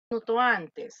minuto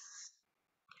antes.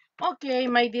 Ok,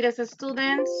 my dearest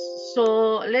students,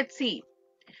 so let's see.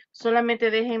 Solamente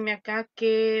déjenme acá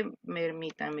que,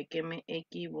 permítanme que me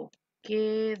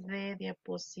equivoqué de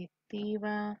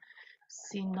diapositiva.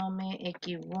 Si no me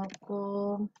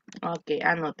equivoco. Okay,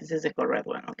 no, this is the correct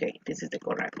one. Okay, this is the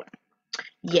correct one.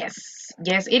 Yes,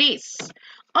 yes, it is.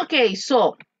 Okay,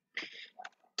 so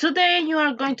today you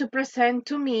are going to present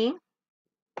to me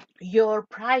your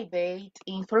private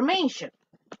information.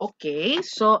 Okay,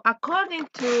 so according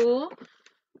to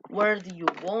where do you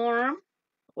born,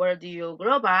 where do you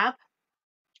grow up,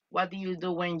 what do you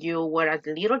do when you were a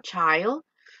little child,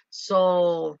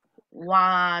 so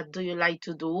what do you like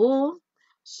to do,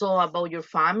 so about your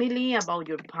family, about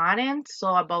your parents,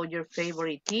 so about your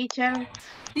favorite teacher.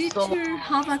 So, Teacher,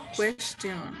 have a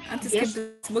question. Antes que yes,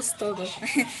 empecemos todo.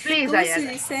 please, ¿Cómo se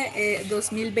Diana. dice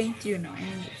 2021 en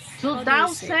inglés? How do you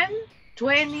say?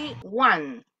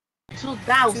 2021.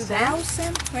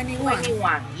 2021.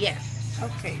 2021. Yes.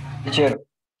 Okay. Teacher,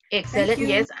 Thank Excellent. you.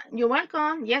 Yes, you're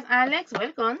welcome. Yes, Alex,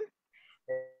 welcome.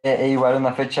 igual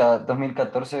una fecha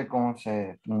 2014, ¿cómo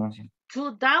se pronuncia?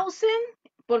 2000,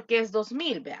 porque es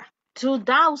 2000, vea.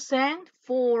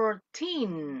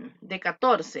 2014, de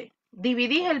 14.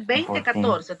 Dividí el 20,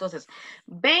 14. Entonces,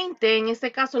 20 en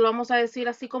este caso lo vamos a decir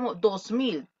así como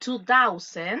 2000.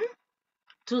 2000.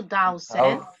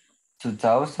 2014.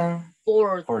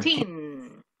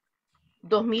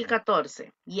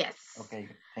 2014. Yes. Okay,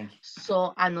 thank you.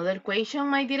 So, another question,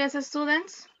 my dearest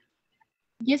students.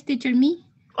 Yes, teacher, me.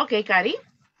 Okay, Cari.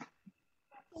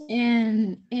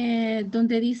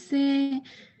 Donde dice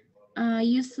I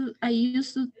used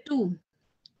to.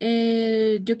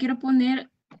 Yo quiero poner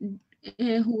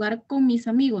jugar con mis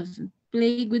amigos,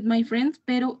 play with my friends,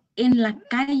 pero en la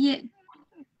calle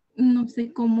no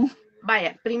sé cómo.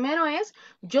 Vaya, primero es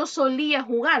yo solía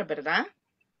jugar, ¿verdad?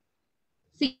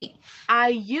 Sí.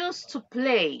 I used to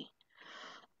play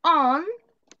on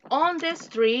the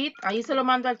street, ahí se lo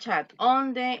mando al chat,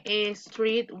 on the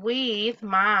street with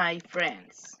my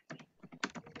friends.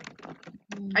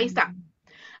 Ahí está.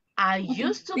 I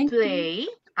used to play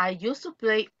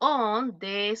on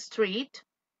the street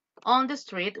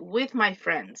with my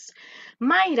friends.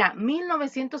 Mayra,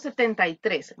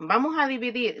 1973. Vamos a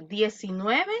dividir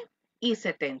 19 y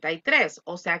 73.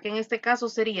 O sea que en este caso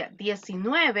sería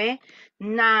 19,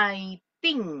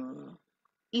 19.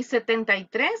 Y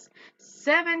 73,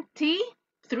 73.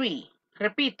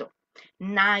 Repito,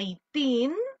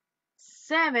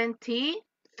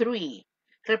 1973.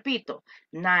 Repito,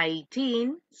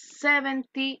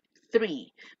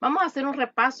 1973. Vamos a hacer un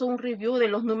repaso, un review de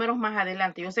los números más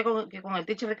adelante. Yo sé que con el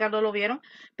teacher Ricardo lo vieron,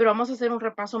 pero vamos a hacer un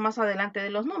repaso más adelante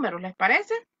de los números. ¿Les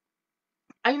parece?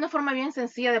 Hay una forma bien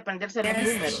sencilla de aprenderse los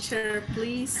números. Teacher,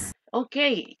 please. Ok,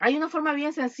 hay una forma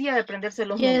bien sencilla de aprenderse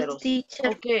los números.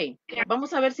 Teacher. Ok,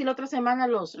 vamos a ver si la otra semana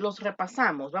los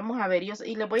repasamos. Vamos a ver,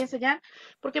 y les voy a enseñar,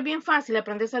 porque es bien fácil,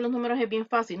 aprenderse los números es bien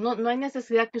fácil. No hay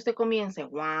necesidad que usted comience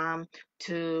 1,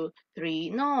 2,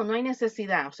 3. No hay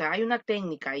necesidad. O sea, hay una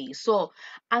técnica ahí. So,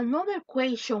 another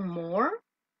question more.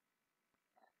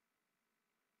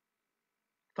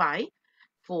 5,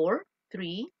 4,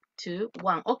 3, 2,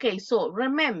 1. Okay, so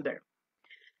remember.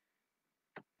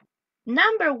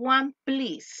 Number 1,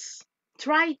 please.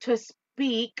 Try to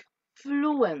speak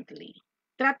fluently.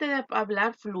 Trate de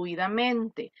hablar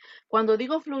fluidamente. Cuando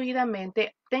digo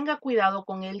fluidamente, tenga cuidado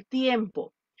con el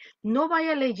tiempo. No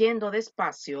vaya leyendo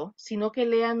despacio, sino que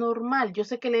lea normal. Yo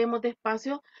sé que leemos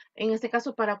despacio, en este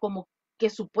caso, para como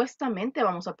que supuestamente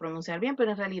vamos a pronunciar bien,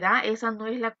 pero en realidad esa no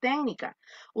es la técnica.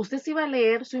 Usted si va a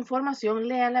leer su información,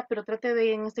 léala, pero trate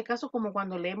de, en este caso, como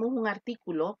cuando leemos un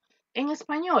artículo en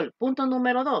español. Punto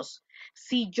número 2.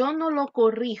 Si yo no lo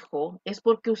corrijo, es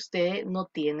porque usted no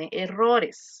tiene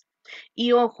errores.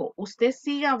 Y ojo, usted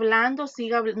sigue hablando,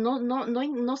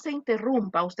 no se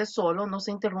interrumpa usted solo, no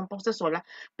se interrumpa usted sola,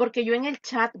 porque yo en el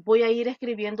chat voy a ir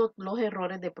escribiendo los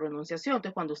errores de pronunciación.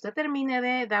 Entonces, cuando usted termine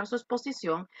de dar su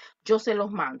exposición, yo se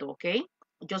los mando, ¿ok?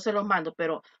 Yo se los mando,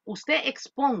 pero usted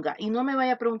exponga y no me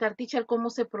vaya a preguntar, teacher, cómo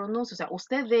se pronuncia. O sea,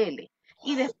 usted dele.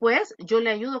 Y después yo le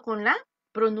ayudo con la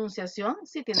pronunciación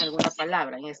si tiene alguna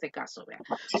palabra en este caso. ¿Vea?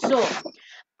 So,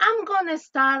 I'm gonna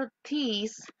start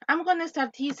this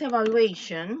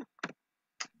evaluation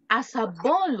as a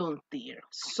volunteer.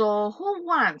 So, who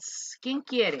wants? ¿Quién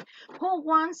quiere? Who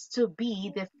wants to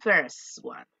be the first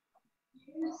one?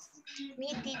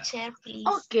 Me, teacher, please.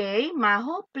 Okay,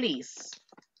 Majo, please.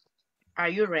 Are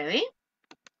you ready?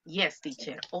 Yes,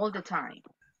 teacher, all the time.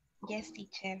 Yes,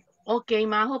 teacher. Okay,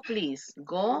 Majo, please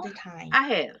go All the time.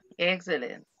 ahead.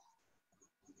 Excellent.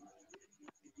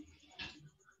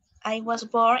 I was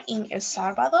born in El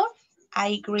Salvador.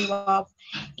 I grew up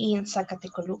in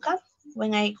Zacatecoluca.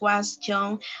 When I was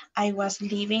young, I was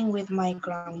living with my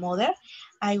grandmother.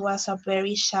 I was a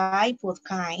very shy but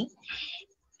kind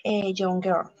young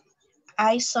girl.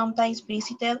 I sometimes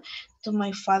visited to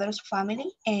my father's family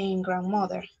and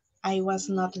grandmother. I was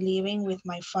not living with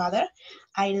my father.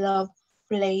 I loved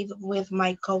played with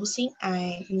my cousin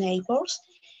and neighbors.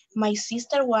 My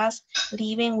sister was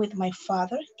living with my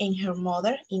father and her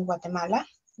mother in Guatemala,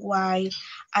 while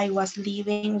I was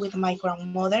living with my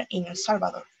grandmother in El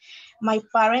Salvador. My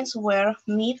parents were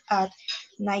met at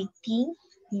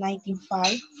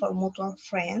 1995 for mutual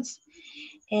friends,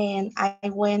 and I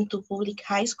went to public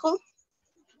high school.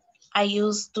 I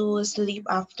used to sleep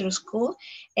after school,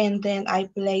 and then I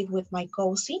played with my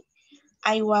cousin.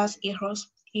 I was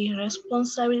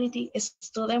irresponsibility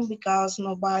student because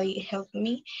nobody helped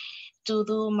me to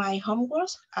do my homework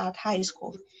at high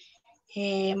school.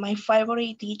 My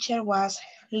favorite teacher was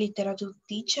literature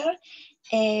teacher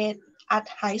at, at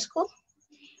high school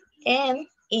and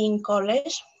in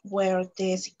college were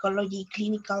the psychology,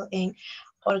 clinical and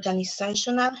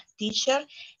organizational teacher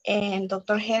and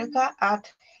Dr. Helga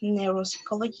at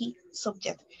neuropsychology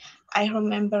subject. I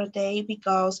remember they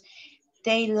because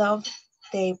they loved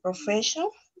their profession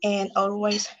and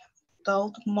always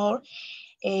taught more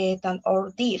than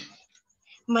or did.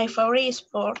 My favorite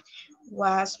sport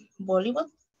was volleyball,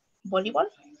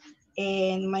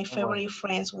 and my Oh, wow. favorite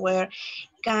friends were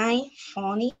kind,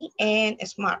 funny, and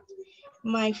smart.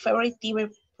 My favorite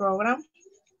TV program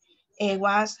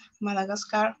was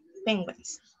Madagascar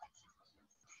Penguins.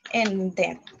 And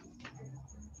then,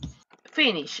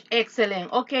 Finish.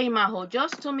 Excellent. Ok, Majo,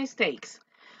 just two mistakes.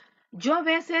 Yo a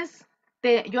veces,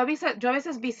 yo a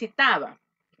veces visitaba,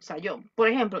 o sea, yo, por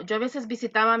ejemplo, yo a veces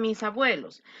visitaba a mis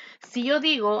abuelos. Si yo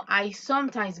digo, I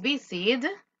sometimes visit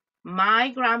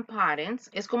my grandparents,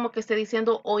 es como que esté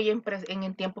diciendo hoy en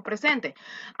el tiempo presente.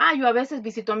 Ah, yo a veces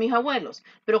visito a mis abuelos,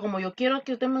 pero como yo quiero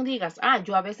que usted me digas, ah,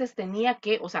 yo a veces tenía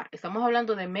que, o sea, estamos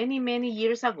hablando de many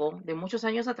years ago, de muchos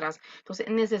años atrás, entonces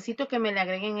necesito que me le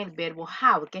agreguen el verbo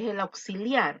have, que es el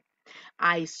auxiliar.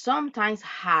 I sometimes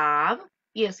have,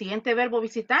 y el siguiente verbo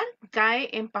visitar cae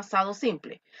en pasado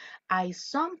simple. I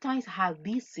sometimes have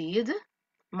visited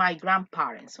my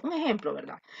grandparents. Un ejemplo,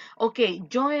 ¿verdad? Ok,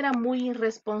 yo era muy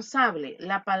irresponsable.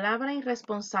 La palabra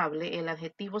irresponsable, el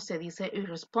adjetivo se dice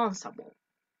irresponsible.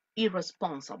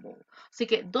 Irresponsible. Así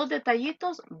que dos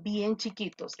detallitos bien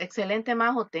chiquitos. Excelente,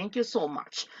 Majo. Thank you so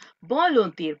much.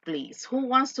 Volunteer, please. Who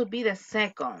wants to be the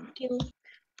second?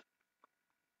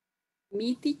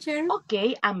 Me, teacher.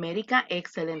 Okay, America,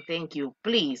 excellent, thank you.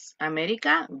 Please,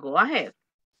 America, go ahead.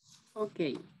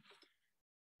 Okay.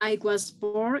 I was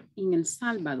born in El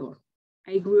Salvador.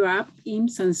 I grew up in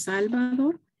San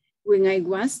Salvador. When I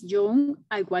was young,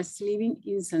 I was living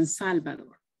in San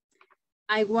Salvador.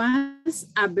 I was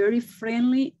a very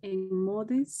friendly and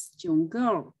modest young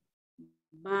girl,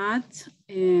 but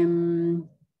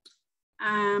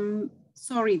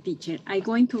sorry, teacher, I'm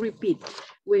going to repeat.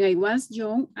 When I was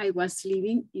young, I was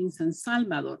living in San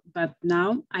Salvador, but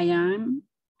now I am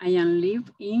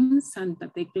live in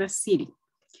Santa Tecla City.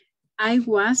 I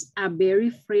was a very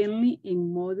friendly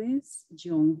and modest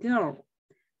young girl.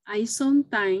 I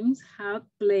sometimes had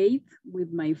played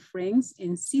with my friends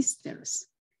and sisters.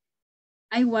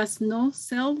 I was no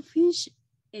selfish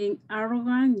and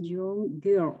arrogant young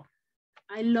girl.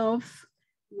 I love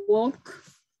walk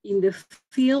in the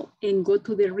field and go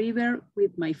to the river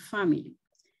with my family.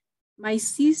 My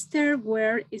sister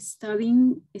were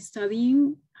studying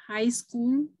high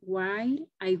school while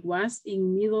I was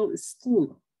in middle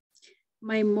school.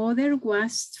 My mother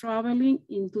was traveling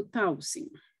in 2000.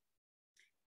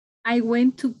 I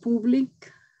went to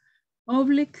public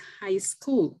high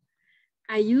school.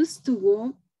 I used to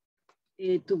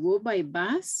go by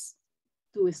bus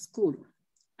to school.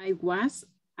 I was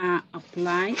an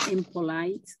applied and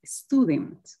polite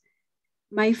student.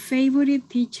 My favorite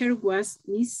teacher was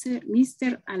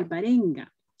Mr. Alvarenga.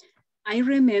 I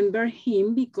remember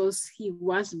him because he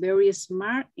was very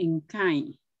smart and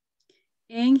kind.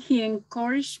 And he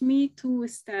encouraged me to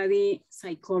study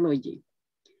psychology.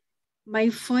 My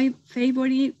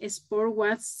favorite sport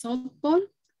was softball.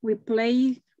 We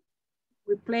played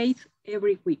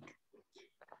every week.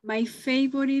 My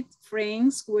favorite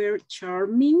friends were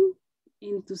charming,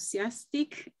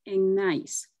 enthusiastic, and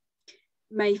nice.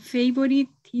 My favorite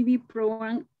TV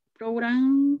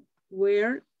program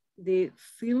were the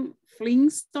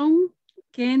Flintstone,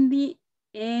 Candy,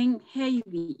 and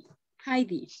Heidi.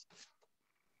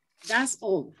 That's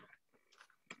all.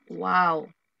 Wow,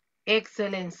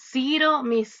 excellent, zero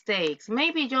mistakes,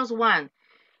 maybe just one.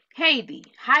 Heidi.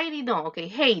 Heidi, no. Okay,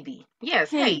 Heidi.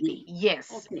 Yes, Heidi. Heidi.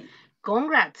 Yes. Okay.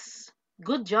 Congrats.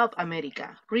 Good job,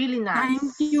 America. Really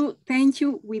nice. Thank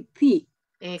you with T.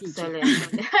 Excellent.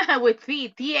 With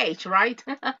TH, right?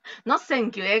 No,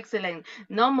 thank you. Excellent.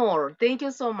 No more. Thank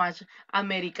you so much,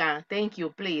 America. Thank you.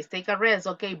 Please take a rest.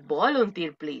 Okay,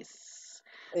 volunteer, please.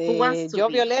 Who wants to Yo,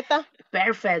 be? Violeta.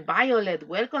 Perfect. Violet,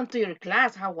 welcome to your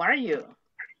class. How are you?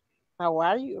 How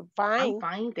are you? I'm Fine.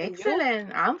 fine. And you?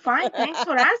 Excellent. I'm fine. Thanks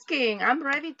for asking. I'm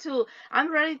ready to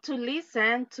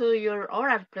listen to your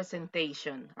oral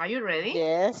presentation. Are you ready?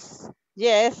 Yes.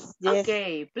 Yes. Yes.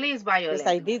 Okay, please, Yes, Violet.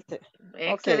 I did. Okay.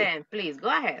 Excellent. Please go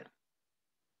ahead.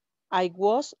 I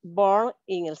was born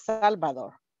in El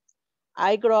Salvador.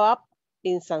 I grew up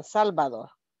in San Salvador.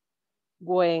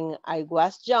 When I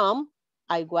was young,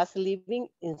 I was living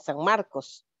in San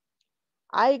Marcos.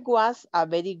 I was a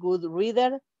very good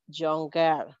reader, young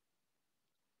girl.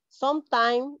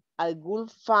 Sometimes I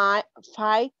would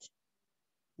fight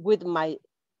with my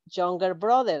younger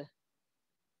brother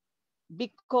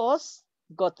because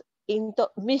got into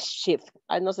mischief.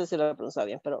 I no sé si lo pronuncia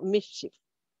bien, pero mischief.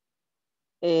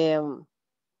 I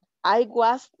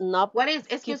was not What is,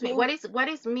 excuse me, keeping what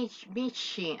is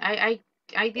Michi? I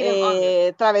didn't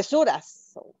understand.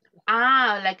 travesuras.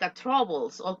 Like a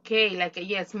troubles. Okay, like a,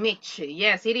 yes, Mitch.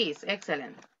 Yes, it is.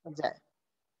 Excellent.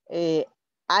 I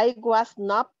was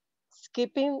not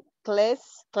skipping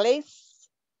class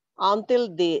until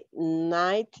the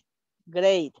ninth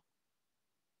grade.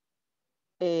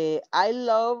 I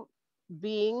love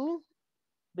being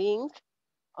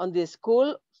on the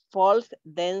school folk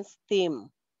dance team.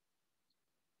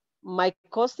 My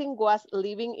cousin was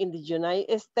living in the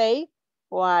United States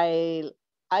while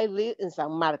I lived in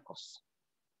San Marcos.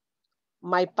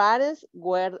 My parents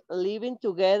were living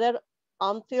together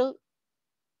until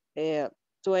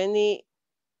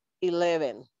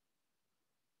 2011.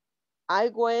 I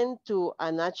went to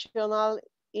a national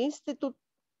institute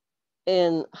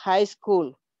in high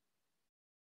school.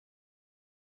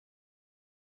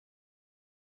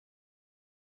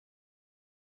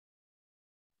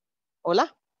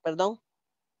 Hola, perdón.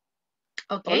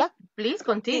 Okay, Hola. please Sí,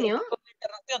 continue.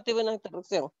 tuve una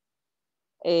interrupción.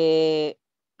 I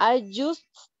used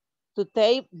to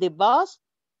take the bus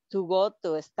to go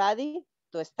to study.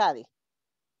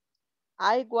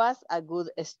 I was a good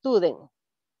student.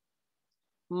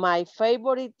 My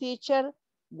favorite teacher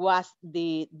was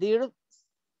the dirt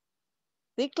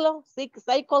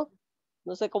cycle.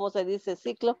 No sé cómo se dice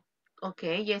ciclo.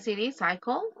 Okay, yes, it is.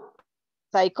 Cycle.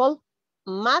 Cycle,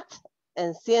 math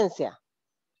and ciencia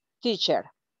teacher.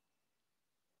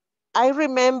 I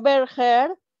remember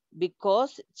her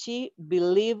because she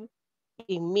believed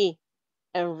in me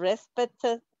and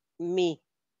respected me.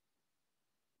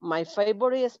 My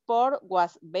favorite sport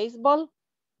was baseball,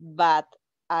 but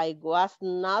I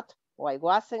wasn't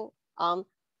an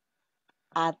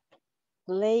atleta.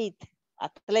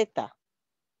 Quiero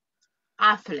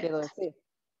Athlete. decir,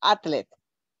 athlete.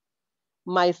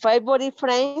 My favorite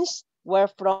friends were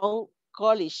from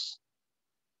college.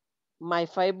 My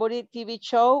favorite TV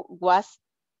show was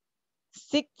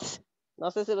Sixth, no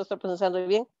sé si lo estoy pronunciando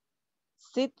bien,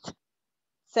 Sixth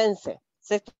Sense,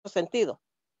 sexto sentido.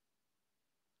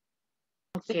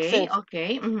 Okay,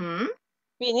 okay.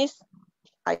 Finish,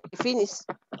 I finish.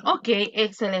 Okay,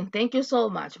 excellent. Thank you so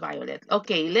much, Violet.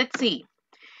 Okay, let's see.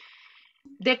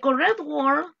 The correct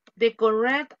word, the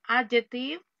correct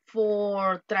adjective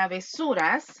for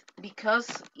travesuras, because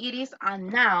it is a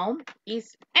noun,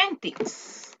 is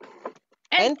antics.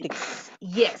 Antics.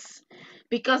 Yes.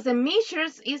 Because the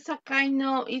measures is a kind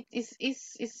of,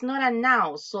 it's not a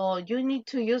noun, so you need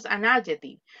to use an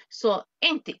adjective. So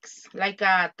antics, like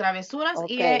travesuras,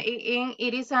 Okay.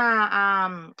 it is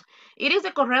it is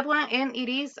the correct one and it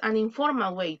is an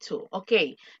informal way too.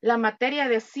 Okay, la materia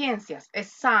de ciencias es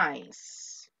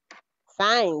science.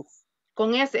 Science.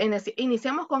 Con ese,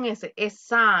 iniciamos con ese, es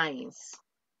science.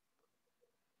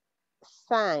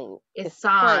 Science. Es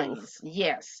science,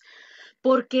 yes.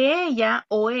 Porque ella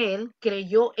o él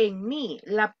creyó en mí.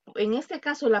 En este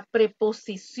caso, la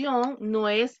preposición no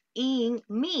es in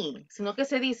me, sino que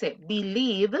se dice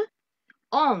believe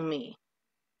on me.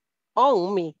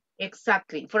 On me.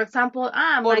 Exactly. For example,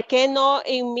 ¿Por qué no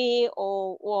in me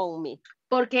o on me?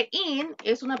 Porque in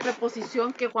es una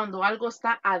preposición que cuando algo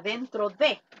está adentro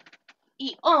de.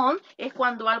 Y on es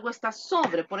cuando algo está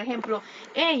sobre. Por ejemplo,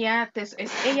 ella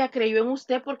creyó en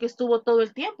usted porque estuvo todo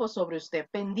el tiempo sobre usted,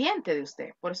 pendiente de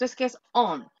usted. Por eso es que es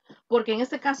on. Porque en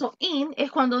este caso, in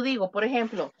es cuando digo, por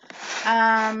ejemplo,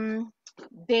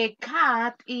 the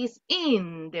cat is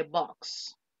in the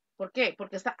box. ¿Por qué?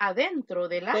 Porque está adentro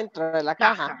de la Dentro de la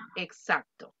caja. caja.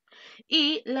 Exacto.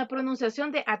 Y la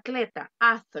pronunciación de atleta,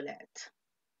 athlete.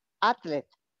 Athlete.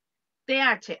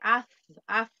 TH,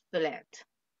 athlete.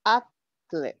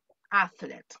 Athlete.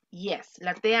 Athlete. Yes,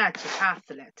 la TH,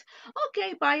 athlete.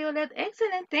 Okay, Violet,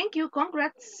 excellent. Thank you.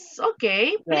 Congrats.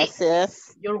 Okay, please.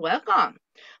 Gracias. You're welcome.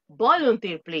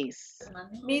 Volunteer, please.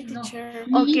 Me, teacher.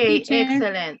 Me, Okay, teacher.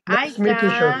 excellent. That's me,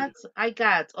 teacher. I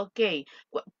got, okay.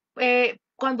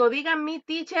 Cuando digan mi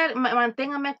teacher,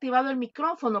 manténgame activado el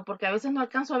micrófono porque a veces no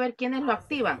alcanzo a ver quiénes lo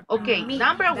activan. Okay, Me,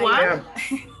 number one,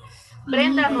 Yeah.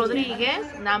 Brenda Me,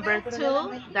 Rodríguez. Number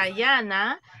two,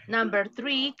 Diana. Number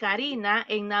three, Karina.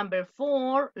 And number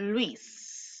four,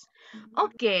 Luis.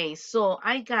 Okay, so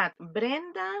I got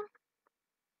Brenda,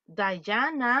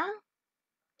 Diana,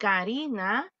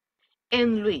 Karina,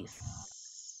 and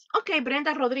Luis. Okay,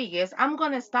 Brenda Rodríguez, I'm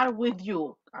going to start with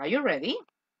you. Are you ready?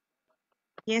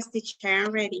 Yes, teacher,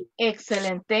 I'm ready.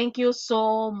 Excellent. Thank you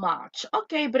so much.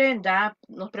 Okay, Brenda,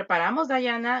 nos preparamos,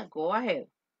 Diana. Go ahead.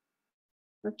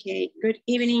 Okay, good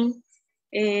evening,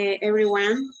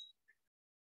 everyone.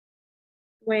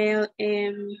 Well,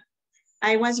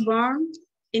 I was born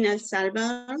in El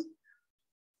Salvador.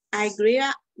 I grew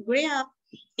up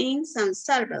in San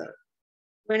Salvador.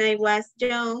 When I was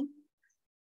young,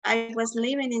 I was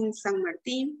living in San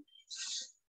Martin.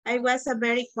 I was a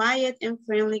very quiet and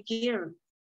friendly girl.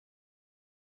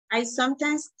 I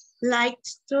sometimes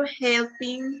liked to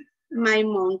helping my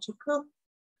mom to cook.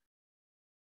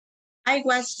 I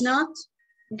was not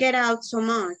get out so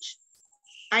much.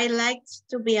 I liked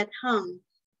to be at home.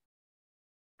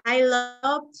 I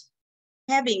loved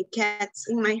having cats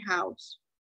in my house.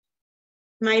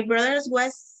 My brother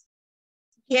was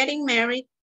getting married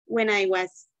when I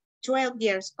was 12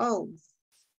 years old.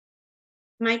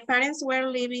 My parents were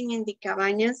living in the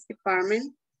Cabañas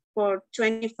department for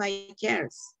 25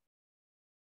 years.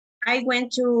 I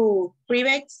went to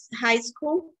private high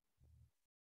school.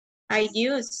 I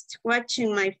used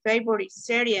watching my favorite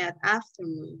series at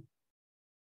afternoon.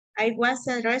 I was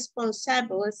a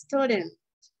responsible student.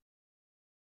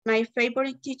 My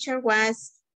favorite teacher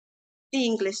was the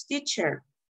English teacher.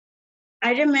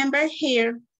 I remember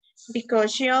her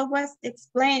because she always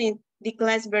explained the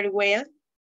class very well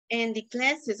and the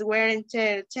classes were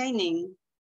entertaining.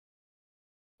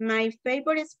 My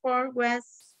favorite sport was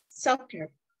soccer.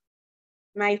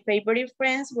 My favorite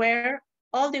friends were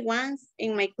all the ones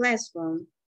in my classroom.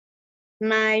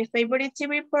 My favorite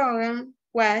TV program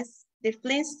was The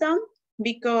Flintstones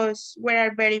because we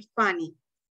are very funny.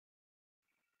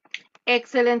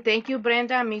 Excellent. Thank you,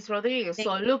 Brenda, Miss Rodríguez.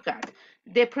 So look at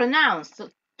the pronouns.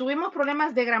 ¿Tuvimos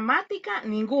problemas de gramática?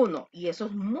 Ninguno. Y eso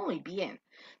es muy bien.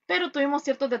 Pero tuvimos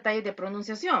ciertos detalles de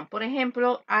pronunciación. Por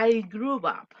ejemplo, I grew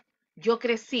up. Yo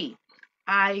crecí.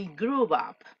 I grew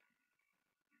up.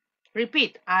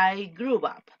 Repeat. I grew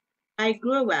up. I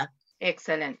grew up.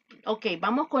 Excellent. Ok,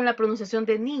 vamos con la pronunciación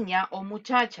de niña o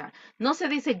muchacha. No se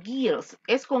dice girls,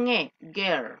 es con E.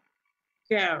 Girl.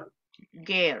 Girl.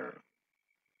 Girl.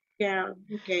 Girl,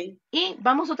 okay. Y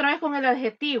vamos otra vez con el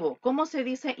adjetivo. ¿Cómo se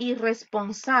dice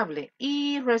irresponsable?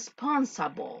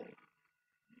 Irresponsible.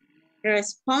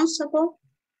 Responsible.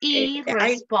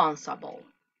 Irresponsible.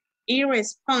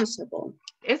 Irresponsible.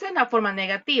 Esa es la forma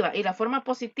negativa. Y la forma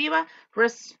positiva,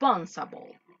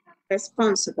 responsible.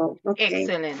 Responsible, okay.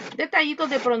 Excelente. Detallitos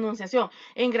de pronunciación.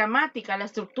 En gramática, la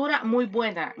estructura muy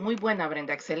buena,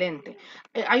 Brenda, excelente.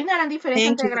 Hay una gran diferencia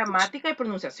entre gramática y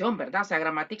pronunciación, ¿verdad? O sea,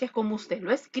 gramática es como usted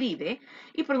lo escribe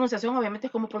y pronunciación obviamente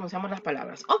es como pronunciamos las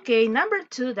palabras. Ok, number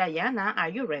 2, Diana,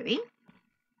 are you ready?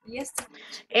 Yes.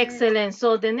 Excellent.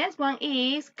 So the next one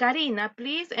is Karina,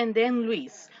 please, and then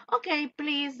Luis. Okay,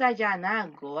 please,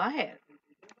 Diana, go ahead.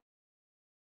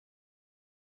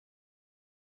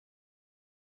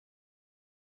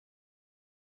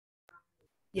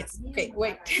 Yes. Okay,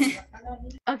 wait.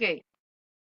 Okay.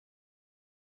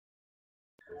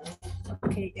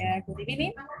 Okay, good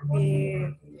evening.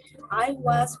 I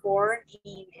was born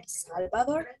in El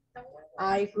Salvador.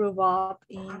 I grew up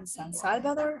in San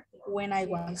Salvador. When I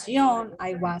was young,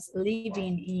 I was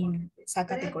living in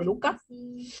Zacatecoluca.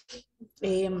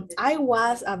 I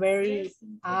was a very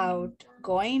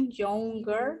outgoing young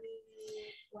girl.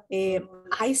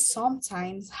 I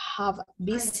sometimes have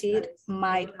visited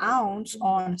my aunts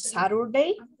on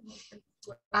Saturday.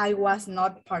 I was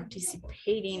not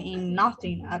participating in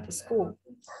nothing at school.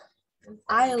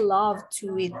 I love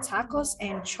to eat tacos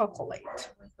and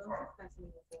chocolate.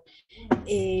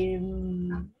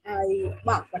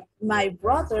 My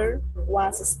brother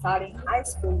was studying high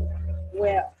school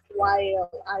while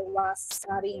I was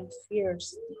studying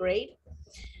first grade,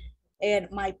 and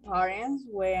my parents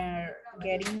were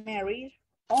getting married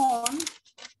on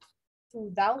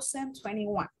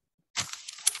 2021.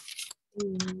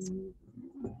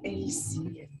 El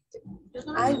 7.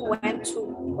 I went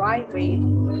to private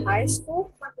high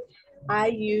school. I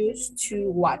used to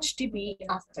watch TV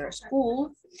after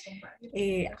school.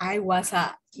 I was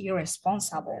a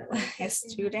irresponsible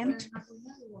student.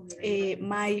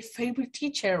 My favorite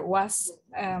teacher was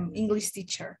English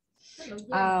teacher.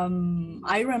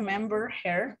 I remember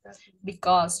her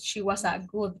because she was a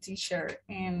good teacher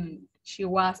and she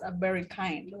was a very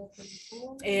kind.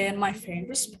 And my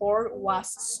favorite sport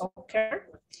was soccer.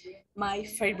 My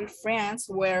favorite friends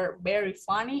were very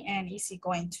funny and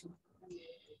easygoing too.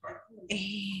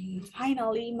 And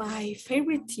finally, my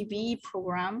favorite TV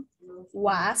program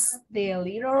was the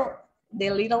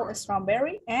Little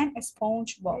Strawberry and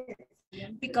SpongeBob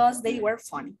because they were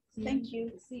funny. Thank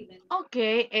you.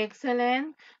 Okay,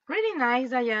 excellent. Really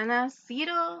nice, Diana.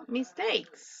 Zero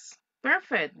mistakes.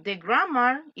 Perfect. The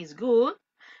grammar is good.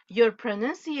 Your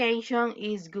pronunciation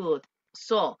is good.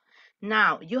 So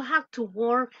now you have to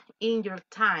work in your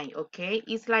time, okay?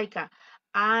 It's like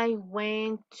I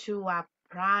went to a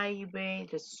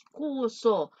private school.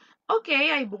 So,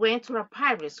 okay, I went to a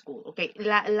private school. Okay,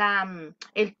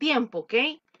 el tiempo,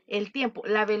 okay? El tiempo,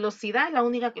 la velocidad es lo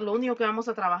único que vamos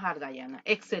a trabajar, Diana.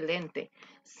 Excelente.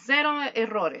 Cero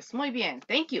errores. Muy bien.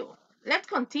 Thank you. Let's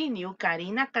continue.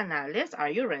 Karina Canales, are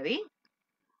you ready?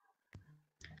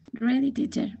 Ready,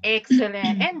 teacher.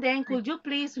 Excellent. And then could you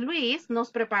please, Luis,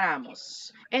 nos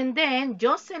preparamos. And then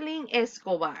Jocelyn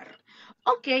Escobar.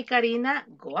 Okay, Karina,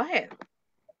 go ahead.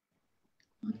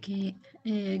 Okay.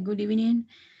 Good evening,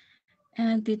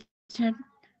 and teacher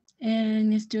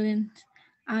and student.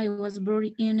 I was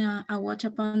born in a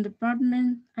Huachapán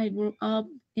department. I grew up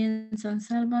in San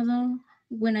Salvador.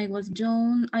 When I was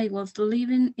young, I was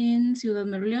living in Ciudad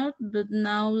Merliot, but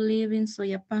now live in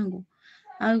Soyapango.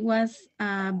 I was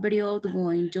a very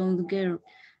outgoing young girl.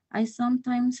 I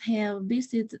sometimes have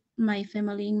visited my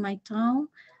family in my town.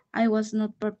 I was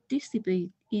not participate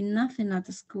in nothing at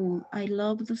school. I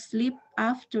loved to sleep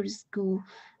after school.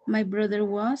 My brother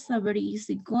was a very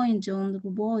easygoing young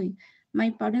boy.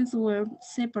 My parents were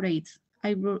separate.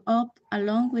 I grew up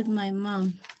along with my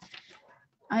mom.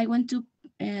 I went to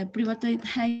private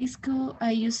high school.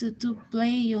 I used to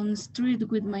play on the street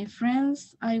with my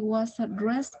friends. I was a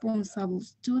responsible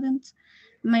student.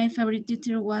 My favorite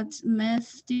teacher was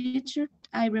math teacher.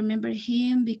 I remember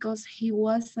him because he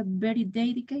was a very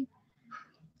dedicated.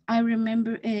 I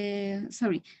remember,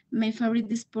 my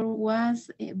favorite sport was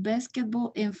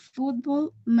basketball and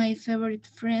football. My favorite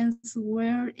friends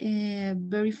were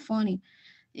very funny.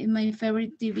 My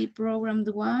favorite TV program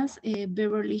was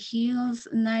Beverly Hills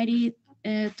 210,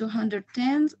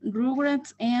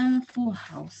 Rugrats, and Full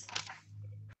House.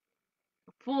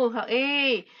 Full House.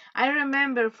 Hey, I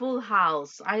remember Full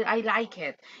House. I like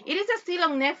it. It is still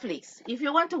on Netflix. If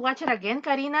you want to watch it again,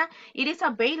 Karina, it is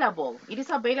available. It is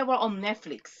available on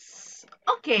Netflix.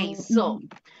 Okay, so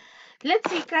let's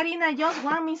see, Karina, just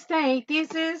one mistake.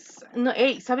 This is, no,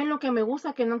 hey, ¿saben lo que me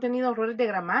gusta? Que no han tenido errores de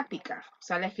gramática. O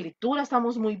sea, la escritura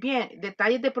estamos muy bien.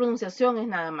 Detalles de pronunciación es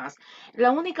nada más. La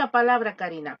única palabra,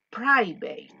 Karina,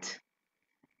 private.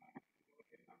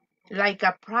 Like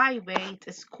a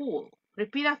private school.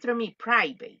 Repeat after me,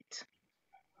 private.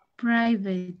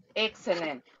 Private.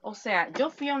 Excellent. O sea, yo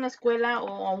fui a una escuela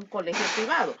o a un colegio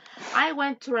privado. I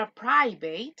went to a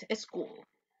private school.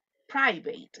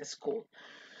 Private school.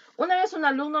 Una vez un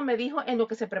alumno me dijo, en lo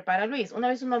que se prepara Luis, una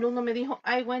vez un alumno me dijo,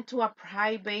 I went to a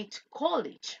private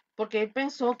college, porque él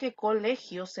pensó que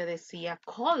colegio se decía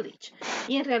college.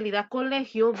 Y en realidad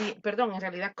en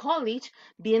realidad college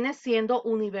viene siendo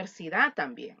universidad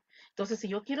también. Entonces, si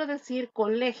yo quiero decir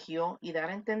colegio y dar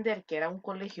a entender que era un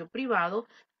colegio privado,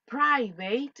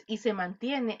 private y se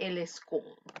mantiene el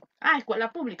school.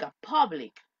 Escuela pública,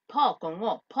 public, con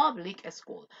O, public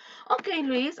school. Okay,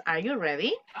 Luis, are you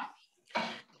ready?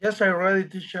 Yes, I'm ready,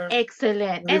 teacher.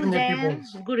 Excellent. Good And evening, then,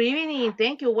 people. good evening.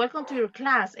 Thank you. Welcome to your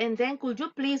class. And then, could you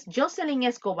please, Jocelyn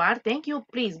Escobar, thank you.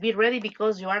 Please be ready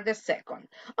because you are the second.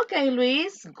 Okay,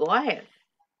 Luis, go ahead.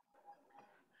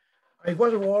 I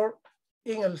was born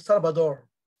in El Salvador.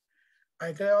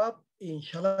 I grew up in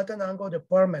Chalatenango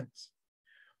department.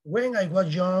 When I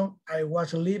was young, I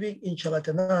was living in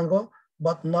Chalatenango,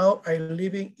 but now I'm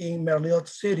living in Merliot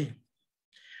City.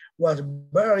 Was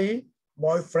very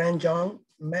boyfriend young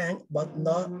man, but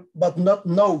not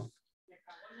no.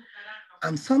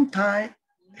 And sometimes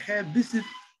have visited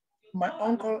my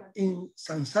uncle in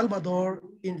San Salvador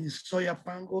in the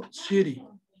Soyapango city.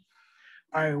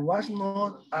 I was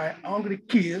not an hungry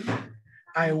kid.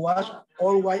 I was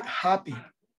always happy.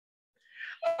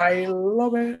 I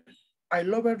love to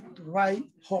ride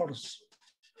horse.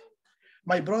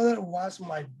 My brother was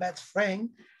my best friend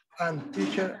and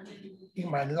teacher in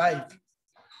my life.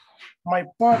 My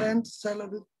parents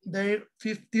celebrated their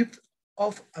 50th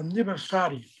of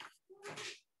anniversary.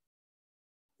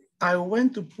 I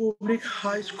went to public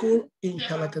high school in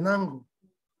Chalatenango.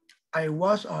 I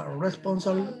was a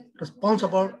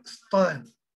responsible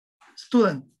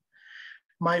student.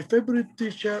 My favorite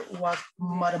teacher was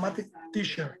mathematics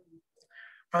teacher.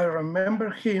 I remember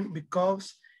him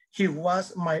because he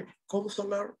was my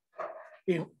counselor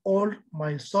in all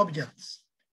my subjects.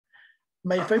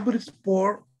 My favorite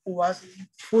sport was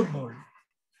football.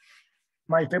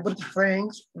 My favorite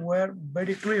friends were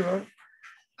very clever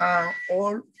and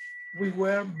all we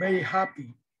were very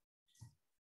happy.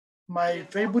 My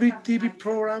favorite TV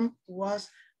program was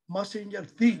Messenger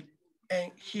Thief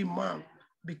and He-Man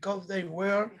because they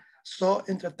were so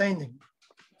entertaining.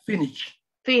 Finish.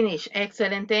 Finish.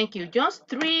 Excellent. Thank you. Just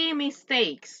 3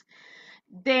 mistakes.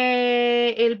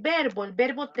 El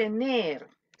verbo tener,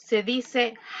 se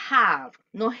dice have,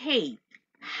 no hate,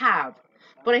 have.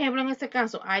 Por ejemplo, en este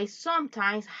caso, I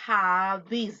sometimes have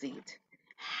visit.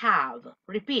 Have.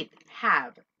 Repeat,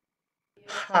 have.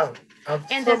 Have.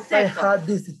 And the Sometimes second, have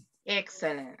visit.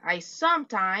 excellent. I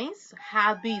sometimes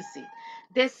have visit.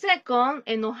 The second,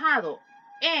 enojado,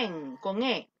 con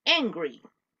E, angry.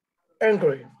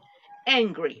 Angry.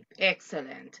 Angry,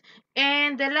 excellent.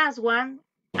 And the last one,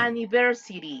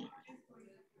 anniversary.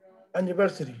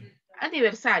 Anniversary.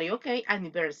 Aniversario, okay,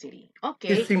 anniversary, Y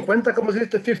okay. 50, ¿cómo se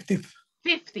dice? 50th.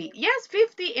 50, yes,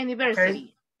 50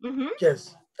 anniversary. Okay.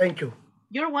 Yes, thank you.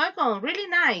 You're welcome, really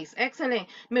nice, excellent.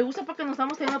 Me gusta porque no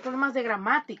estamos teniendo problemas de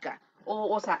gramática.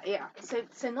 O sea,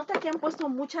 se nota que han puesto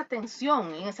mucha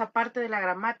atención en esa parte de la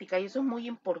gramática y eso es muy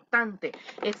importante.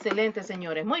 Excelente,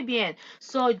 señores. Muy bien.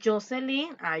 So,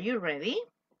 Jocelyn, are you ready?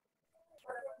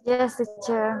 Yes,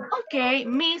 teacher. Okay,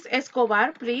 Miss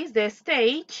Escobar, please, the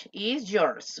stage is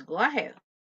yours. Go ahead.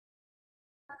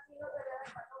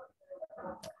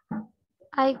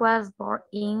 I was born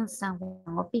in San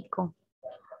Juan Opico.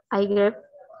 I grew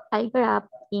up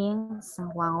in San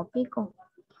Juan Opico.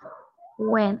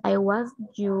 When I was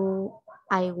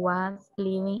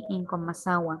living in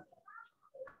Comasagua.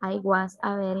 I was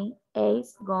a very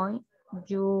easygoing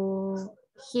you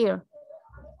here.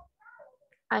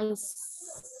 I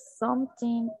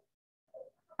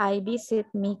visit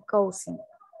my cousin.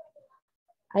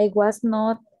 I was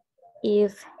not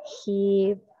if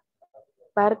he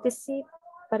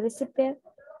participated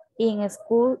in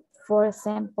school, for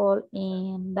example,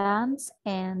 in dance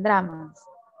and dramas.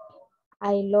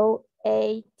 I love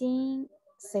eating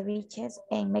ceviches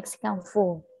and Mexican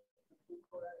food.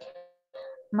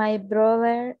 My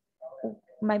brother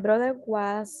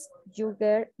was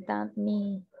younger than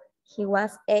me. He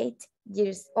was 8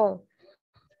 years old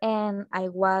and I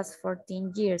was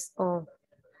 14 years old.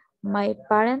 My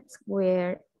parents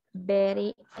were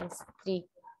very strict.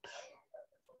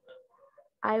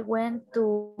 I went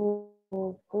to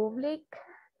public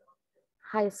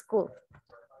high school.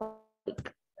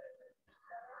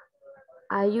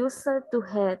 I used to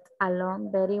get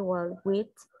along very well with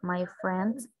my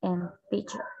friends and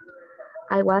teachers.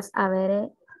 I was a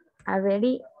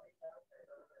very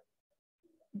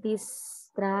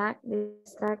distracted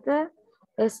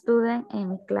student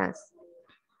in class.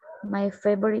 My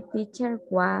favorite teacher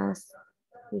was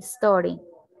history.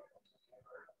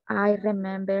 I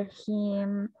remember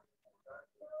him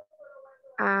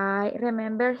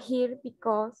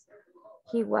because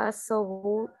he was so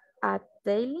good at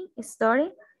telling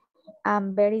story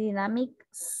and very dynamic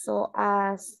so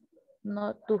as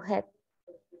not to hate.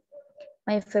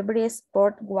 My favorite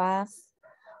sport was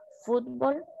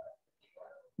football.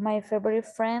 My favorite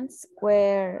friends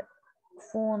were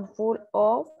fun, full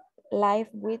of life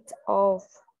with of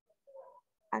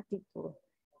attitude.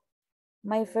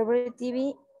 My favorite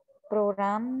TV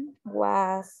program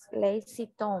was Lazy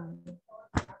Tom.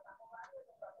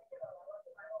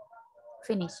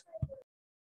 Finish.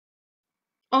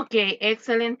 Okay,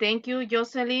 excellent. Thank you,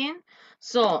 Jocelyn.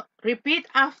 So, repeat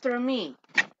after me.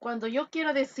 Cuando yo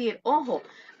quiero decir, ojo,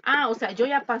 o sea, yo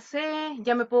ya pasé,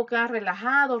 ya me puedo quedar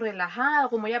relajado,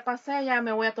 como ya pasé, ya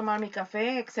me voy a tomar mi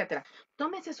café, etc.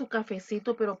 Tómese su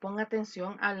cafecito, pero ponga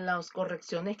atención a las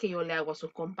correcciones que yo le hago a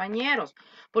sus compañeros,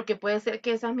 porque puede ser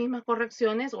que esas mismas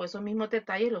correcciones o esos mismos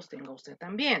detalles los tenga usted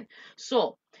también.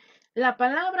 So, la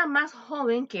palabra más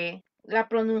joven que la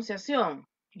pronunciación,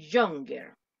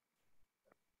 younger.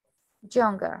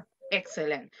 Younger.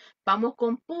 Excelente. Vamos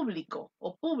con público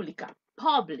o pública.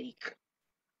 Public.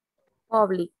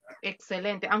 Public.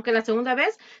 Excelente. Aunque la segunda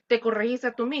vez te corregiste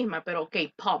a tú misma, pero ok,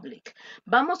 public.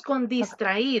 Vamos con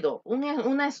distraído.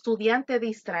 Una estudiante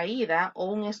distraída o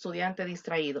un estudiante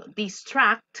distraído.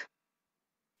 Distract.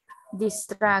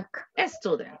 Distract.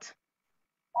 Student.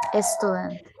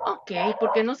 Student. Ok,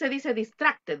 porque no se dice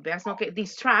distracted, veas, no que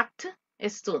distract,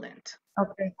 student.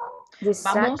 Okay.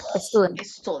 Distract, Vamos, student.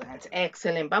 student,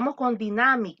 excelente. Vamos con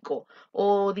dinámico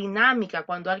o dinámica,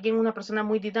 cuando alguien, una persona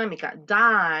muy dinámica.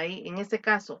 Die, en este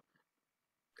caso.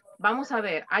 Vamos a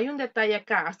ver, hay un detalle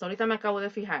acá, hasta ahorita me acabo de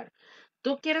fijar.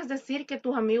 ¿Tú quieres decir que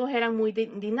tus amigos eran muy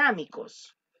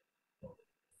dinámicos?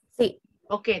 Sí.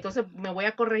 Ok, entonces me voy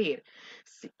a corregir.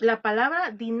 La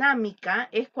palabra dinámica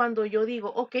es cuando yo digo,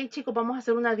 ok, chicos, vamos a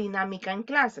hacer una dinámica en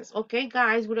clases. Ok,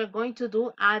 guys, we are going to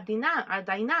do a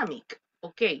dynamic.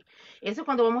 Ok, eso es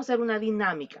cuando vamos a hacer una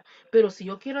dinámica. Pero si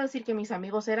yo quiero decir que mis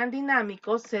amigos eran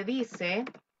dinámicos, se dice,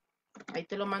 ahí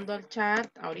te lo mando al chat,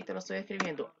 ahorita lo estoy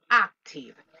escribiendo,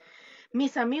 active.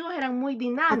 Mis amigos eran muy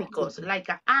dinámicos,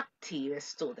 like active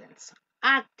students,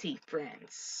 active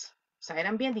friends. O sea,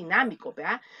 eran bien dinámicos,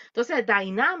 ¿verdad? Entonces,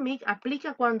 dynamic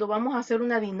aplica cuando vamos a hacer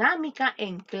una dinámica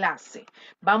en clase.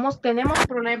 Tenemos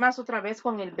problemas otra vez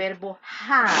con el verbo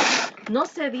have. No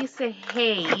se dice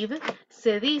have,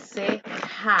 se dice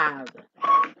have.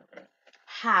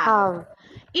 Have.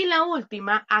 Y la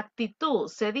última, actitud,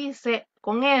 se dice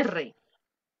con R,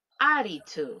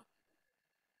 attitude.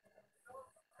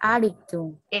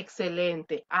 Attitude.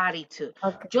 Excelente, attitude.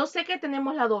 Okay. Yo sé que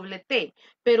tenemos la doble T,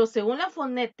 pero según la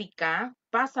fonética,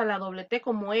 pasa la doble T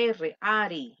como R,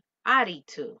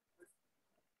 attitude.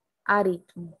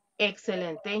 Attitude.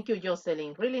 Excelente, thank you,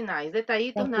 Jocelyn. Really nice.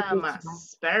 Detallitos Thank you, nada teacher.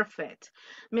 más. Perfect.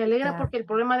 Me alegra Yeah. porque el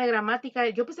problema de gramática,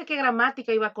 yo pensé que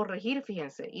gramática iba a corregir,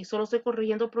 fíjense, y solo estoy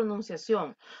corrigiendo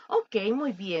pronunciación. Ok,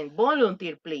 muy bien.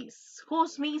 Volunteer, please.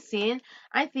 Who's missing?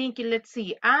 I think, let's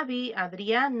see, Abby,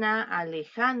 Adriana,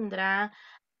 Alejandra,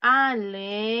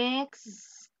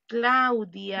 Alex,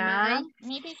 Claudia,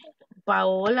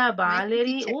 Paola,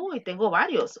 Valerie. Uy, tengo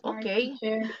varios. Ok.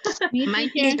 My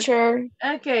teacher.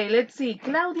 Okay, let's see.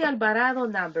 Claudia Alvarado,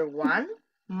 number 1.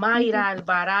 Mayra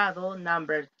Alvarado,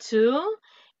 number 2.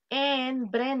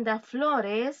 And Brenda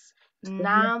Flores,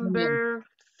 number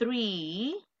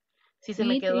 3. Si se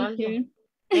me quedó algo.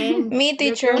 And Me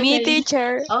teacher. me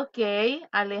teacher. Ok,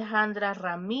 Alejandra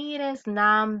Ramírez,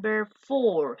 number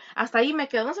 4. Hasta ahí me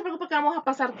quedo. No se preocupe que vamos a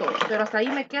pasar todo, pero hasta ahí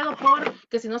me quedo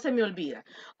porque si no se me olvida.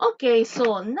 Ok,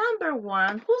 so number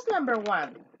 1. Who's number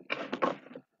 1?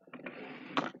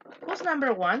 Who's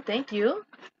number 1? Thank you.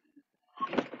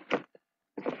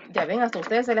 Ya ven, hasta a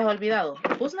ustedes se les ha olvidado.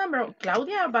 Who's number?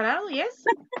 Claudia Alvarado, yes.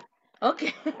 Ok.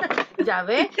 Ya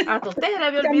ve, hasta ustedes se les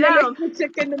había olvidado.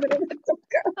 ¿Qué número me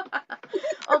toca?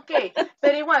 Ok,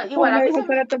 pero igual, Oh, a me mí dijo se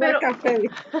para tomar pero café.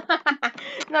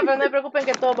 no, pero no se preocupen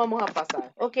que todos vamos a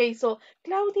pasar. Ok, so,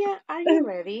 Claudia, are you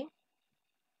ready?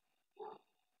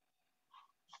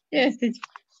 Yes, teacher.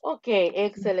 Ok,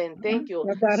 excellent, thank you.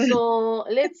 Ya para. So,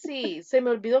 let's see. Se me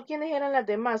olvidó quiénes eran las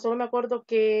demás. Solo me acuerdo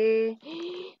que...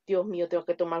 Dios mío, tengo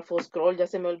que tomar full scroll. Ya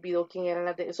se me olvidó quién eran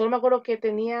las demás. Solo me acuerdo que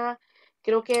tenía...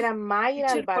 Creo que era Mayra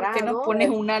Teacher, ¿por qué no Alvarado. pones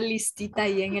una listita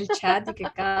ahí en el chat y que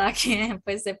cada quien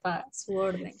pues sepa su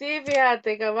orden? Sí,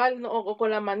 fíjate, cabal, o con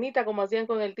la manita como hacían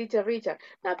con el teacher Richard.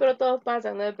 No, pero todos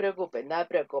pasan, no se preocupen, no se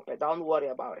preocupen. Don't worry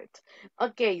about it.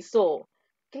 Ok, so,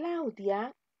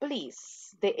 Claudia,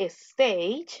 please, the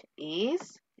stage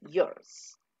is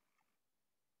yours.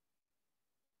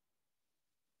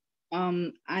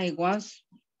 I was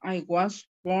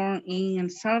born in El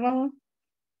Salvador.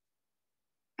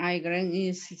 I grew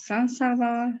in San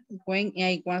Salvador. When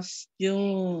I was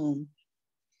young,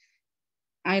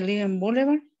 I live in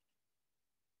Boulevard.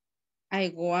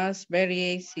 I was very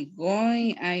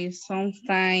easygoing.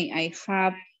 Sometimes I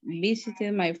have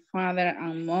visited my father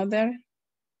and mother.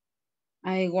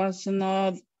 I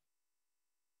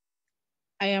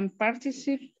am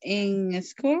participating in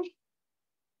school.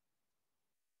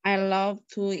 I love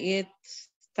to eat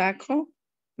taco.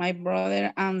 My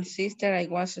brother and sister, I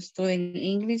was studying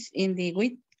English in the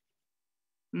week.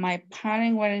 My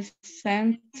parents were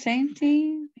Saint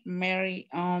Mary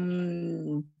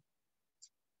 1980.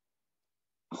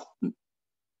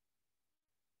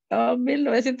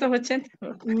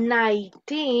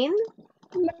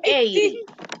 1980.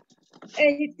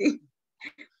 80.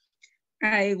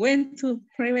 I went to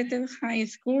private high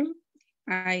school.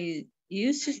 I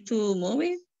used to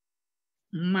movie.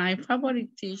 My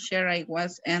favorite teacher I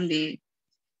was in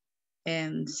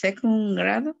second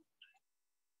grade.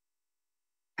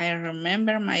 I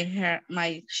remember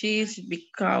my cheese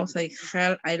because I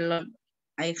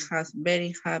was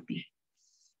very happy.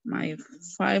 My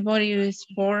favorite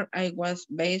sport I was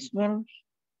baseball.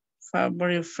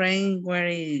 Favorite friend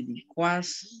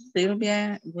was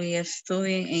Sylvia. We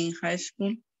studied in high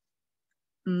school.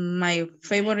 My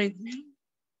favorite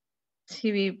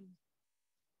TV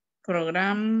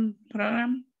program,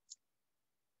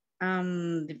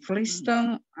 the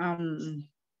Flintstone,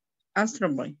 Astro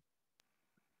Boy.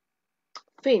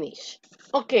 Finish.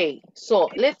 Okay, so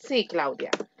let's see,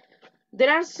 Claudia. There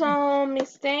are some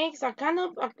mistakes, a kind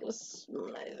of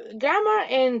grammar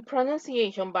and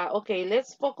pronunciation, but okay,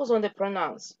 let's focus on the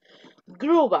pronounce.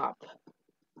 Grew up.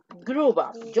 Grew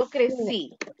up. Yo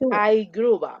crecí. I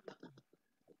grew up.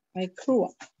 I grew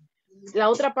up. La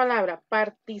otra palabra,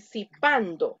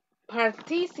 participando.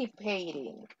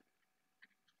 Participating.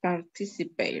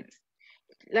 Participate.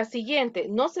 La siguiente,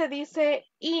 no se dice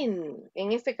in,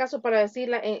 en este caso para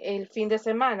decirla el fin de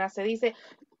semana, se dice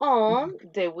on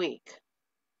the week.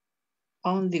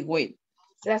 On the week.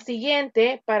 La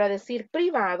siguiente, para decir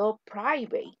privado,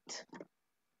 private.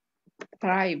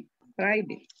 Private.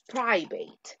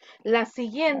 Private. La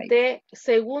siguiente,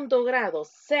 segundo grado,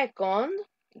 second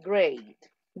grade.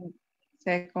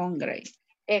 Second grade.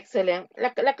 Excelente.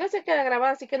 La clase queda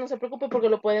grabada, así que no se preocupe porque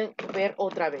lo pueden ver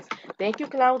otra vez. Thank you,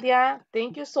 Claudia.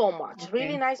 Thank you so much. Okay.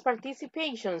 Really nice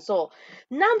participation. So,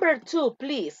 number 2,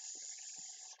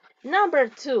 please. Number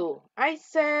 2. I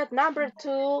said number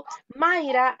 2.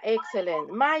 Mayra,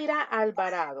 excellent. Mayra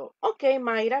Alvarado. Okay,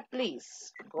 Mayra,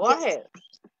 please. Go ahead.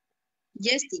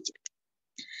 Yes, teacher.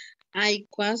 I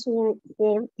was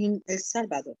born in El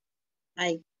Salvador.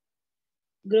 I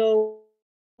grow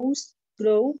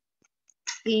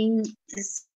in El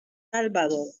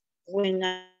Salvador when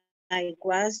I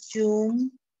was young,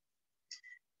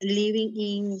 living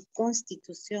in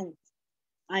Constitution.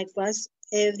 I was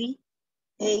every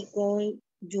a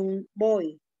young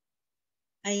boy.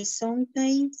 I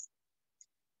sometimes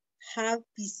have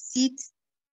visited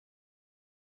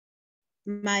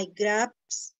my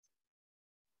grandparents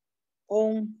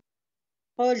on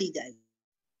holiday.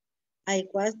 I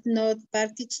was not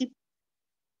participating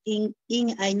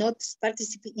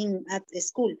at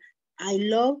school. I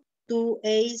love to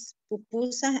eat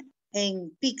pupusa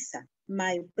and pizza.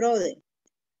 My brother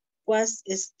was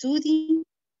studying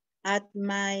at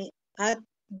the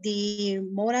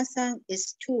Morazan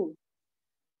school.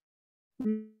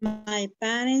 My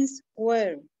parents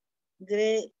were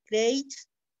great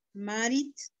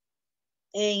married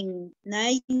in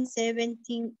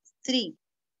 1973.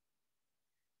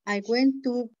 I went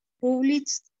to public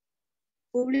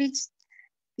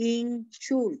in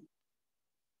school.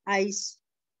 I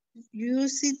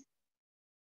used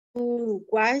to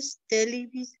watch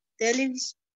television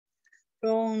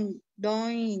from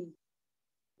doing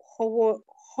homework.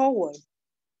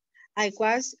 I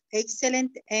was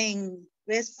excellent and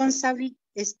responsible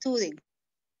student.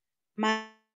 My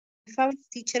favorite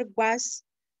teacher was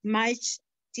my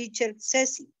teacher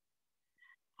Ceci.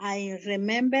 I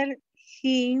remember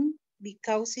him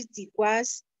because he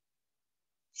was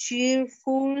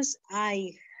cheerful.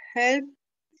 I helped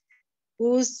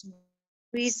us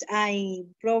with a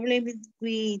problem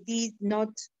we did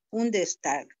not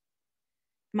understand.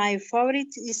 My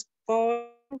favorite sport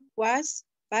was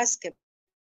basketball.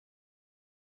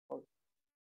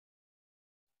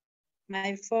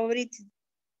 My favorite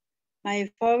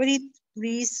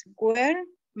is where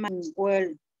my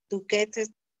world to get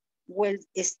well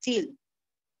still.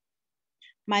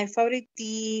 My favorite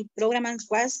program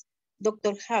was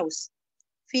Doctor House,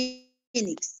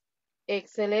 Phoenix.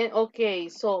 Excellent. Okay,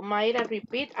 so Mayra,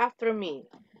 repeat after me.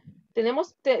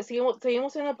 Seguimos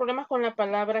teniendo problemas con la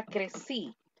palabra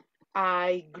crecí.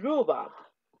 I grew up.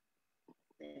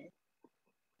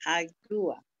 I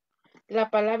grew up. La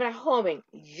palabra joven,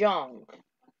 young.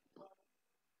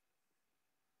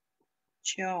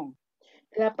 Young.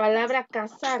 La palabra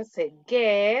casarse,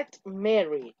 get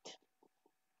married.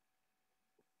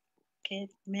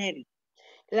 Get married.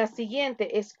 La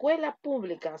siguiente, escuela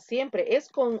pública, siempre es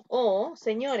con O,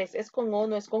 señores, es con O,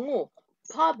 no es con U.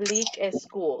 Public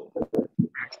school.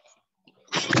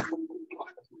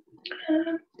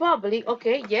 Public,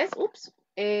 okay, yes, oops.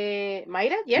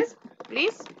 Mayra, yes,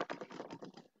 please.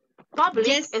 Public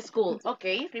yes. School,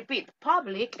 okay, repeat.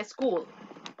 Public school.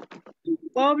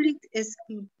 Public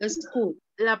school.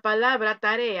 La palabra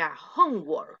tarea,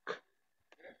 homework.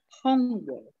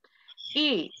 Homework.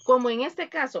 Y como en este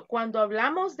caso, cuando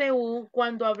hablamos de U,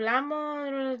 cuando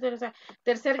hablamos de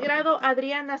tercer grado,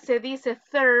 Adriana, se dice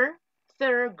third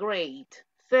grade.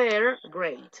 Third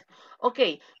grade. Ok,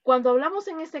 cuando hablamos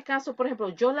en este caso, por ejemplo,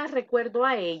 yo la recuerdo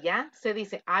a ella, se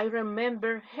dice I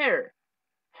remember her.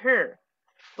 Her.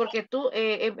 Porque tú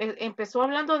empezó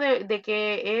hablando de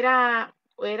que era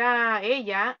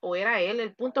ella o era él.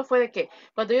 El punto fue de que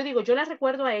cuando yo digo yo la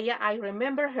recuerdo a ella, I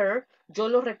remember her, yo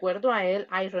lo recuerdo a él,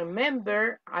 I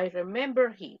remember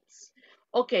his.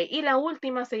 Ok, y la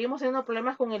última, seguimos teniendo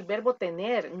problemas con el verbo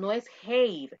tener, no es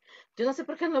have. Yo no sé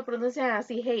por qué no lo pronuncian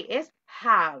así, hey, es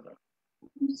have.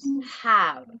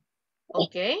 Have.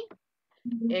 Ok.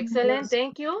 Excellent.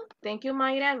 Thank you. Thank you,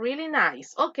 Mayra. Really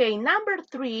nice. Okay, number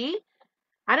 3.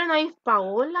 I don't know if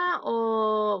Paola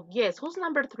or yes, who's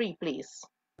number 3, please?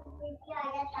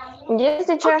 Yes,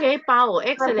 teacher. Okay, Paola.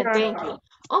 Excellent. Thank you.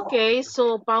 Okay,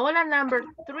 so Paola number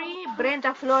 3,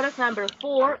 Brenda Flores number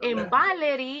 4, and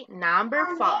Valerie number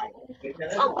 5. Okay,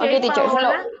 Okay, teacher.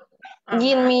 Hello. Paola.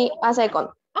 Give Ajá. me a second.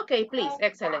 Okay, please.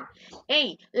 Excellent.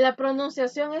 Hey, la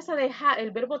pronunciación esa de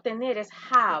el verbo tener es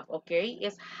have, okay?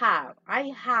 Es have.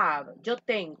 I have. Yo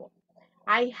tengo.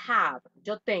 I have.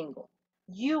 Yo tengo.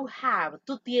 You have.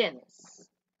 Tú tienes.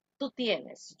 Tú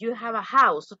tienes. You have a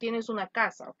house. Tú tienes una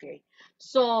casa, okay?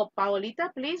 So,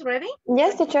 Paolita, please, ready?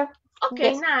 Yes, teacher.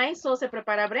 Okay, Yes. nice. So, se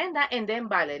prepara Brenda and then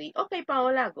Valerie. Okay,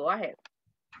 Paola, go ahead.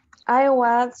 I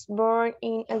was born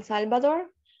in El Salvador.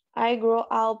 I grew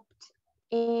up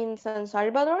in San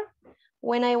Salvador.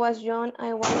 When I was young,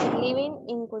 I was living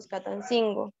in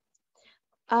Cuscatancingo.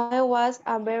 I was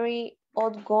a very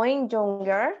outgoing young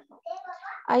girl.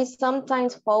 I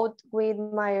sometimes fought with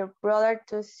my brother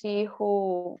to see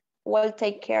who will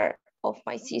take care of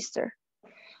my sister.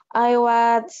 I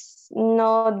was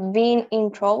not being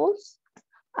in troubles.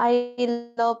 I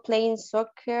love playing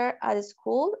soccer at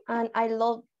school and I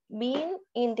love being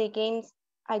in the games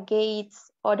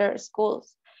against other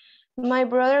schools. My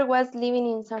brother was living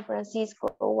in San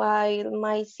Francisco while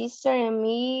my sister and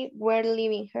me were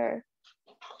living here.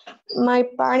 My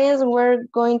parents were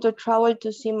going to travel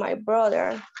to see my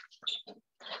brother.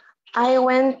 I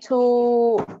went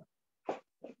to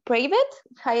private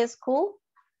high school.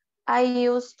 I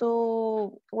used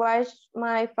to watch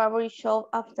my favorite show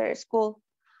after school.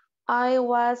 I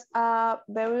was a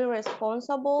very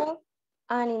responsible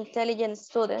and intelligent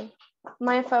student.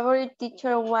 My favorite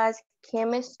teacher was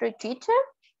chemistry teacher.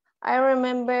 I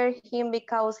remember him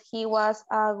because he was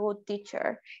a good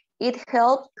teacher. It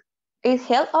helped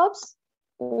us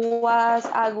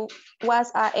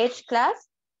was a each class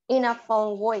in a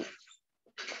fun way.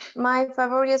 My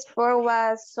favorite sport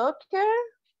was soccer,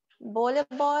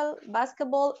 volleyball,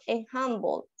 basketball, and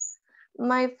handball.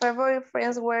 My favorite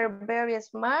friends were very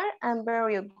smart and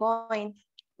very outgoing.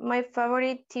 My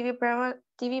favorite TV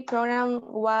program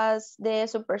was the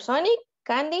Supersonic,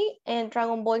 Candy, and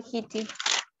Dragon Ball GT.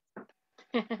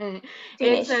 Finish.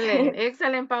 Excellent,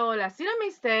 excellent, Paola. Zero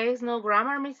mistakes, no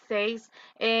grammar mistakes,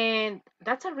 and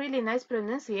that's a really nice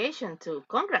pronunciation too.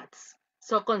 Congrats.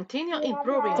 So continue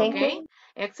improving, Thank okay? you.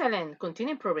 Excellent,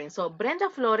 continue improving. So Brenda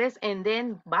Flores, and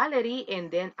then Valerie, and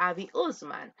then Abby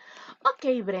Usman.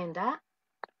 Okay, Brenda,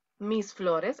 Miss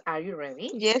Flores, are you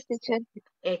ready? Yes, teacher.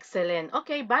 Excellent.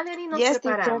 Okay, Valerie, nos Yes,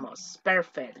 teacher. preparamos.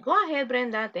 Perfect. Go ahead,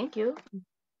 Brenda. Thank you.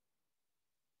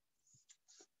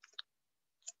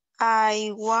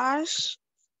 I was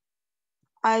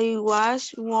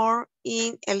born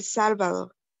in El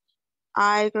Salvador.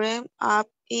 I grew up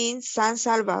in San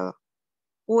Salvador.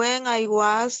 When I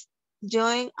was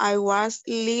young, I was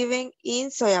living in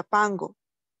Soyapango.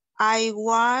 I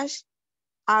was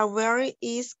a very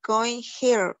easygoing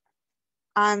here,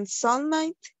 and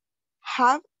Sunday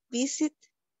have visit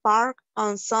park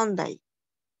on Sunday.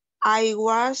 I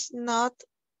was not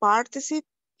participate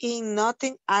in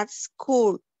nothing at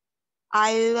school.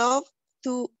 I love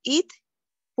to eat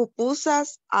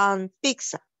pupusas and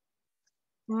pizza.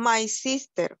 My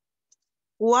sister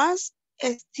was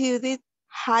studying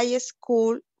high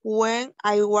school when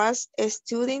I was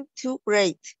studying 2nd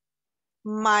grade.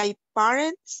 My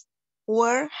parents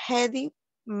were heading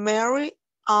married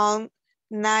on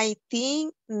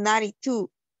 1992.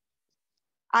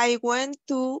 I went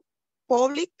to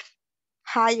public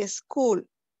high school.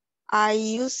 I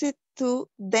used to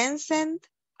dance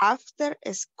after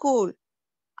school.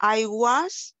 I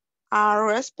was a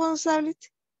responsible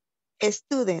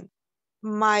student.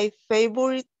 My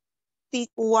favorite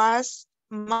teacher was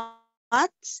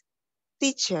math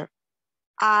teacher.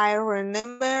 I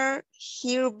remember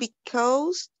her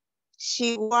because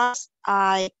she was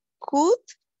a good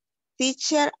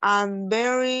teacher and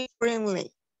very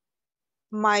friendly.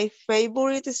 My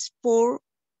favorite sport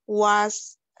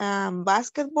was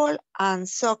basketball and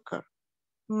soccer.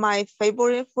 My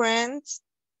favorite friends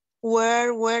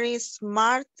were very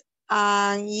smart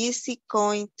and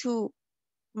easygoing too.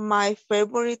 My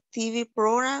favorite TV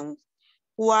program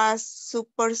was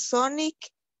Supersonic,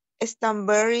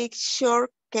 Strawberry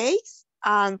Shortcake,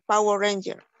 and Power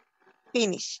Ranger.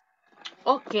 Finish.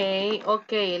 Okay,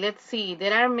 okay, let's see.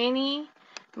 There are many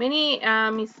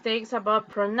mistakes about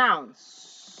pronouns.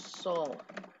 So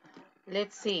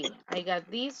let's see. I got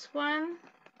this one.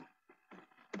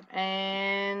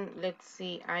 And let's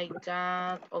see. I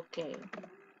got, okay.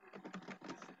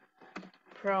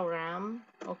 Program.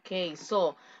 Okay,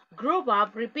 so group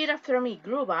up. Repeat after me.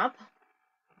 Group up.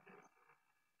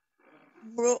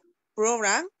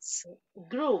 Programs.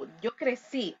 Grew. Yo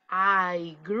crecí.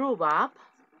 I grew up.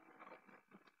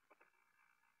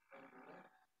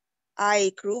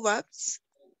 I grew up.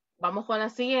 Vamos con la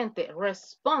siguiente.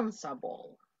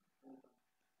 Responsible.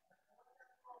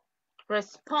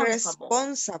 Responsible.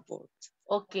 Responsible.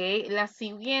 Ok, la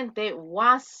siguiente.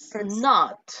 Was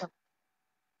not.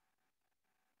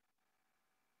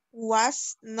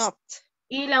 Was not.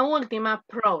 Y la última.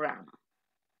 Program.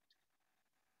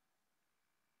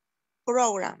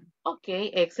 Program. Ok,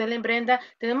 excelente, Brenda.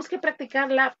 Tenemos que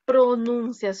practicar la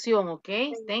pronunciación, ok?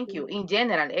 Thank you. In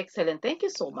general, excellent. Thank you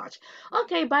so much.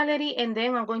 Okay, Valerie, and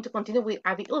then I'm going to continue with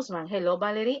Abby Usman. Hello,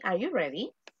 Valerie. Are you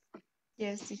ready?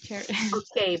 Yes, teacher.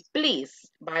 Okay, please.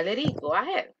 Valerie, go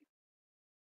ahead.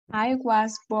 I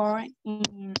was born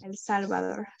in El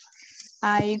Salvador.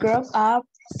 I grew up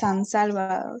in San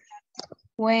Salvador.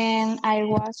 When I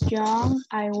was young,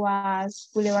 I was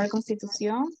Boulevard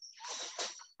Constitución.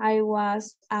 I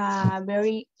was a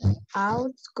very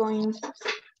outgoing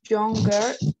young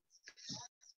girl.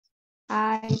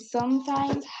 I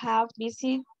sometimes have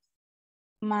visited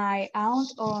my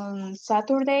aunt on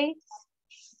Saturday.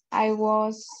 I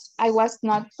was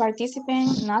not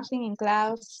participating nothing in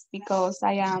class because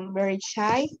I am very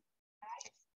shy.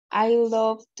 I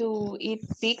love to eat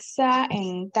pizza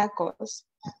and tacos.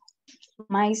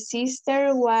 My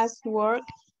sister was work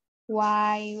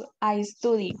while I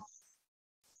studied.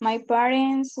 My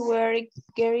parents were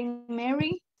getting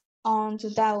married on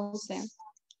 2000.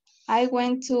 I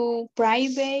went to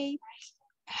private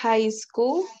high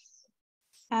school.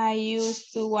 I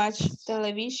used to watch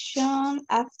television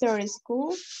after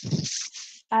school.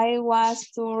 I was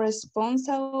a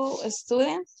responsible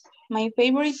student. My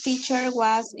favorite teacher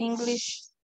was English.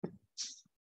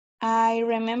 I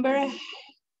remember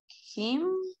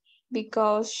him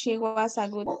because she was a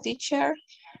good teacher.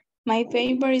 My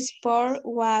favorite sport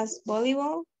was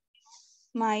volleyball.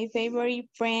 My favorite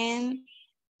friend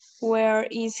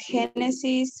is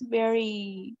Genesis,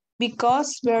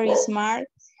 because very smart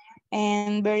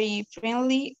and very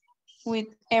friendly with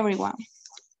everyone.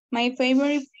 My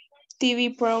favorite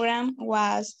TV program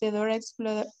was the Dora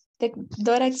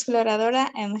Exploradora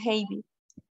and Heidi.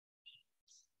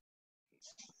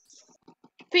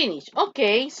 Finish.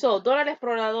 Okay, so Dora la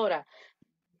Exploradora.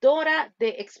 Dora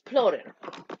the Explorer.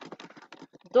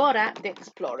 Dora the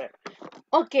Explorer.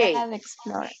 Ok. Dora the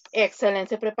Explorer. Excelente,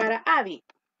 se prepara Abby.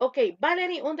 Ok,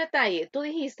 Valerie, un detalle. Tú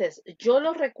dijiste, yo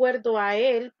lo recuerdo a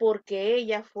él porque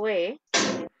ella fue,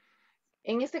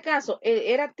 en este caso,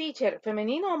 ¿era teacher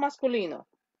femenino o masculino?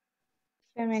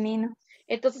 Femenino.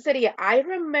 Entonces sería, I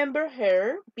remember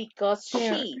her because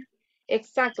she.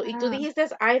 Exacto. Y tú dijiste,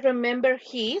 I remember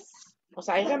his. O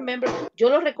sea, I remember, yo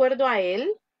lo recuerdo a él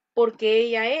porque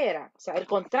ella era. O sea, el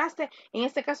contraste, en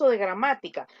este caso de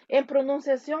gramática. En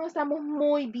pronunciación estamos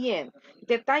muy bien.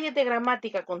 Detalles de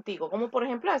gramática contigo. Como por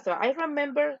ejemplo esto, I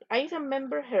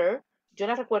remember her. Yo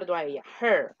la recuerdo a ella.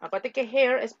 Her. Aparte que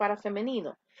her es para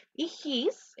femenino. Y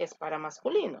his es para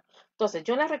masculino. Entonces,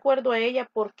 yo la recuerdo a ella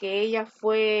porque ella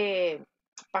fue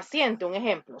paciente, un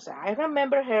ejemplo. O sea, I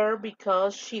remember her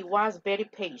because she was very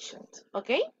patient.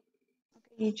 Okay?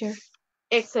 Teacher.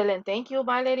 Excellent. Thank you,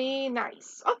 Valerie.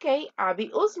 Nice. Okay, Abby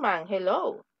Usman.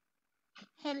 Hello.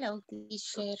 Hello,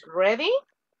 teacher. Ready?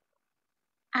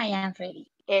 I am ready.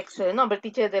 Excellent. No, hombre,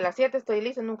 teacher, de las 7 estoy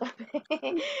lista, nunca.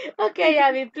 Okay,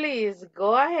 Abby, please,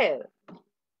 go ahead.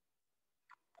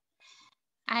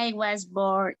 I was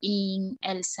born in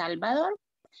El Salvador.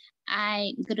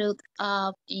 I grew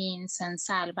up in San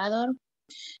Salvador.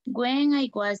 When I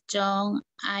was young,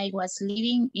 I was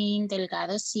living in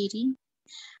Delgado City.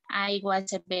 I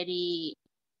was a very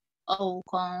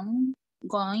outgoing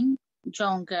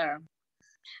young girl.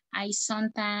 I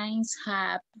sometimes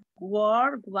have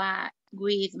worked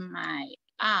with my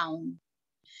own.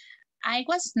 I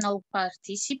was not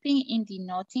participating in the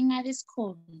nothing at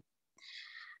school.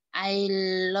 I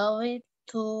loved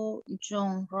to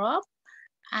jump rope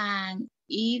and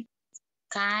eat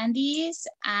candies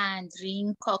and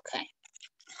drink coffee.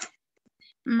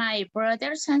 My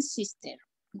brothers and sister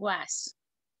was.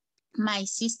 My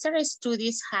sister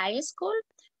studies high school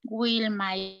while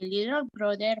my little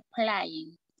brother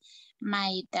playing.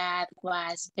 My dad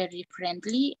was very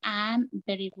friendly and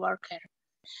very worker.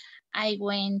 I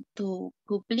went to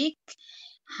public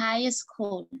high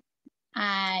school.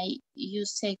 I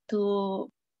used to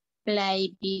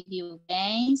play video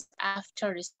games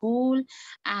after school,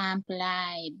 and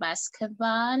play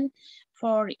basketball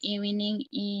for evening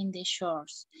in the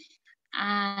shores.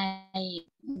 I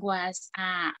was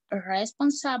a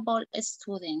responsible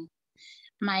student.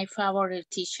 My favorite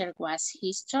teacher was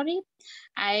history.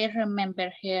 I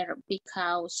remember her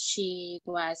because she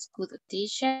was good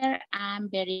teacher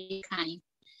and very kind.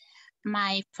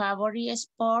 My favorite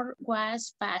sport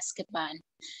was basketball.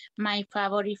 My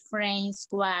favorite friend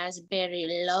was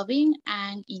very loving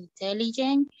and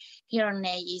intelligent. Her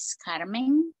name is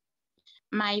Carmen.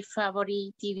 My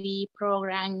favorite TV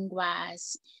program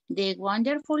was The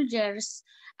Wonderful Years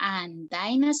and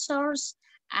Dinosaurs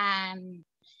and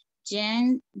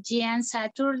Jan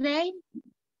Saturday,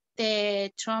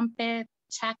 The Trumpet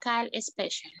Chacal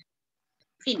Special.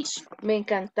 Finish. Me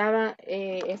encantaba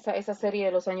esa serie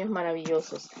de los años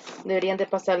maravillosos. Deberían de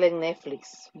pasarla en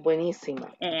Netflix.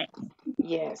 Buenísima.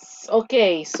 Yes. Ok,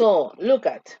 so, look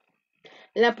at.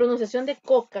 La pronunciación de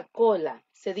Coca-Cola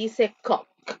se dice Coke.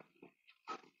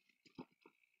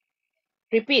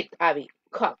 Repeat, Abby.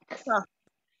 Coke.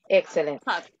 Excelente.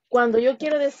 Cuando yo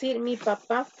quiero decir mi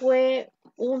papá fue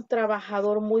un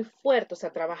trabajador muy fuerte, o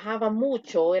sea, trabajaba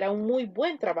mucho, era un muy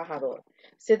buen trabajador,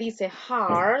 se dice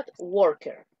hard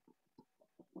worker.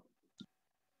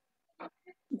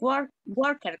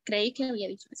 Worker, creí que había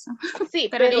dicho eso. Sí,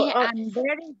 pero pero dije, I'm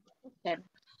very worker.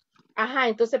 Ajá,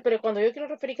 entonces, pero cuando yo quiero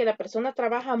referir que la persona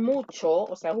trabaja mucho,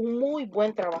 o sea, es un muy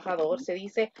buen trabajador, se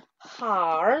dice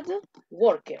hard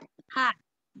worker. Hard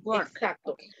worker.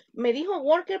 Exacto. Okay. Me dijo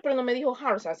worker, pero no me dijo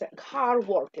hard, o sea, hard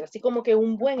worker, así como que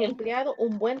un buen empleado,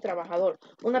 un buen trabajador,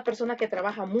 una persona que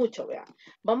trabaja mucho, vea.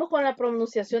 Vamos con la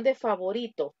pronunciación de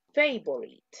favorito,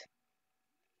 favorite.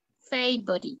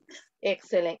 Favorite.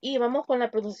 Excelente. Y vamos con la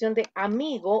pronunciación de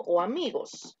amigo o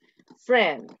amigos,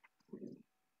 friend.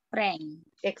 Friend.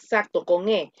 Exacto, con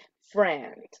E,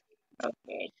 friend.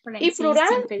 Okay. Friend. ¿Y plural?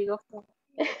 Sí, siempre digo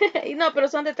no, pero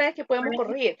son detalles que podemos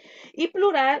corregir. Y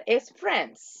plural es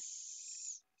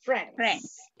friends.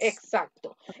 Friends.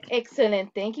 Exacto.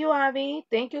 Excelente. Thank you, Abby.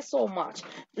 Thank you so much.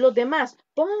 Los demás,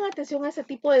 pongan atención a ese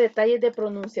tipo de detalles de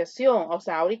pronunciación. O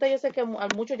sea, ahorita yo sé que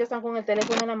muchos ya están con el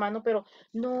teléfono en la mano, pero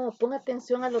no, pongan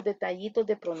atención a los detallitos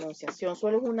de pronunciación.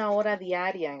 Solo es una hora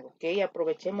diaria, ¿ok?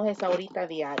 Aprovechemos esa horita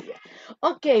diaria.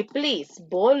 Ok, please,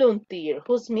 volunteer.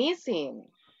 Who's missing?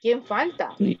 ¿Quién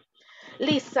falta?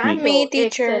 Lisandro, Me,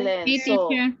 teacher. excellent. Me, So,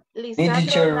 teacher.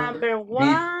 Lisandro, number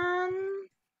 1.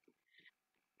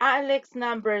 Alex,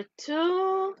 number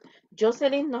 2.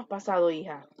 Jocelyn no has pasado,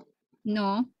 hija.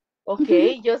 No. Ok,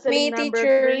 Jocelyn, Me, number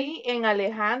teacher. 3. En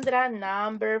Alejandra,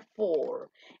 number 4.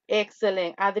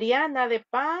 Excellent. Adriana de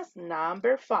Paz,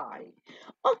 number 5.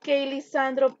 Ok,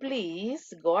 Lisandro,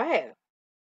 please, go ahead.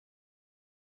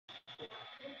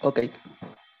 Okay.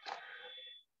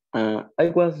 I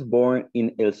was born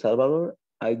in El Salvador.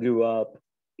 I grew up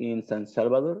in San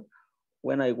Salvador.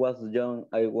 When I was young,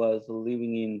 I was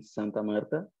living in Santa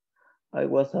Marta. I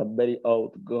was a very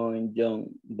outgoing young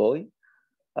boy.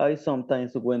 I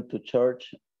sometimes went to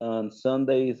church on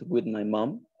Sundays with my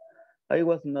mom. I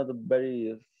was not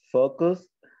very focused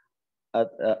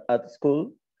at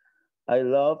school. I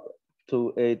loved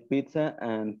to eat pizza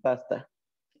and pasta.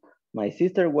 My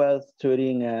sister was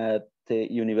studying at the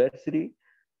university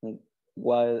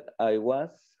while I was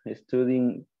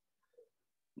studying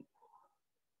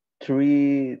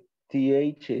 3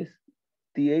 TH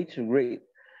grade.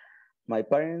 My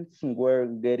parents were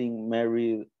getting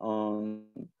married on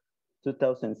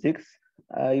 2006.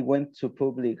 I went to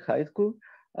public high school.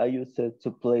 I used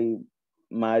to play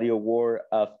Mario World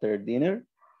after dinner.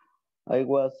 I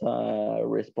was a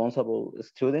responsible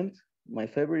student. My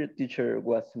favorite teacher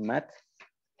was math.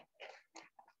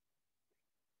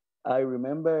 I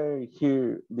remember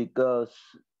her because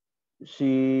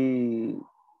she,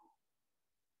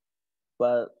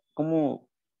 como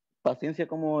paciencia,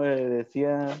 como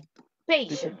decía.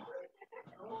 Patient.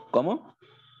 ¿Cómo?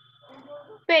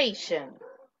 Patient.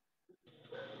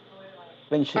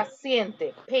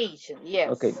 Paciente. Patient.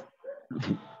 Yes. Okay.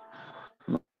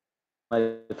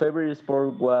 My favorite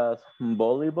sport was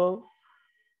volleyball.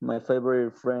 My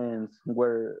favorite friends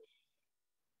were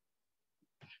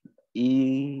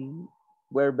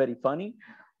very funny.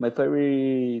 My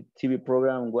favorite TV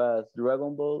program was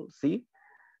Dragon Ball Z,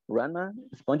 Ranma,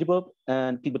 SpongeBob,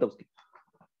 and Kick Buttowski.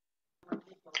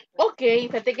 Ok,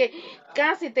 fíjate que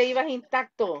casi te ibas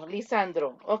intacto,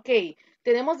 Lisandro. Ok,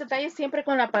 tenemos detalles siempre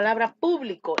con la palabra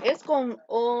público. Es con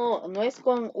O, no es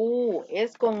con U,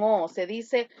 es con O. Se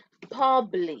dice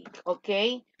public, ok?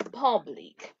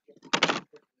 Public.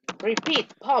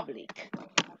 Repeat, public.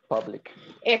 public.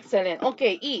 Excelente. Ok,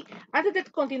 y antes de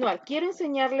continuar, quiero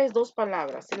enseñarles dos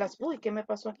palabras. Uy, ¿qué me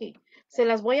pasó aquí? Se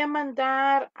las voy a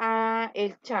mandar a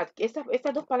el chat.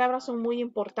 Estas dos palabras son muy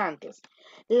importantes.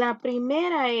 La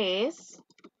primera es...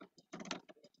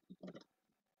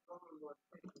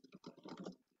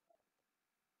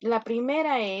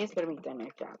 permítanme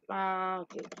acá.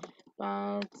 Ok.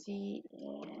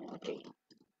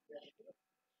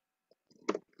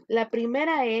 La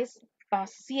primera es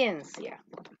paciencia.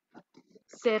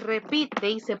 Se repite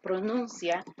y se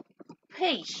pronuncia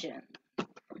patient.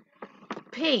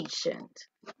 Patient.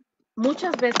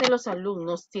 Muchas veces los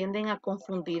alumnos tienden a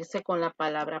confundirse con la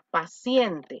palabra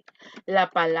paciente. La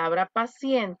palabra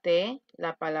paciente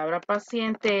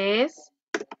es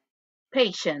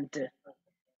patient.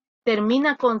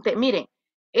 Termina con T. Miren,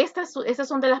 estas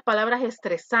son de las palabras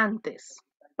estresantes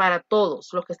para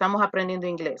todos los que estamos aprendiendo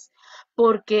inglés,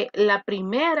 porque la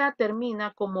primera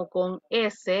termina como con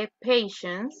S,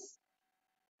 patience,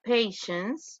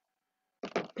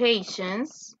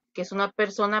 que es una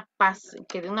persona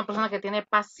que tiene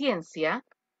paciencia,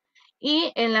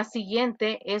 y en la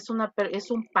siguiente es un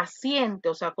paciente,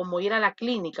 o sea, como ir a la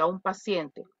clínica, un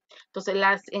paciente. Entonces,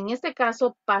 en este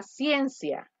caso,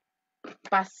 paciencia,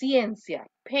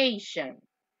 patient.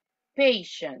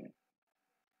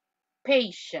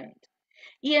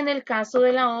 Y en el caso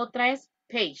de la otra es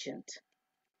patient,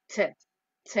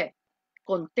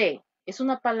 con T. Es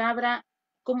una palabra,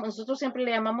 como nosotros siempre le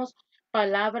llamamos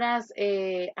palabras,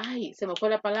 se me fue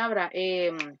la palabra,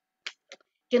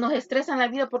 que nos estresan la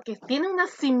vida porque tiene una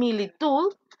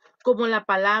similitud como la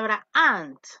palabra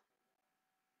ant,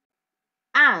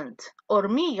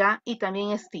 hormiga y también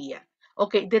estilla.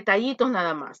 Ok, detallitos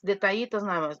nada más.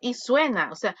 Y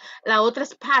suena, o sea, la otra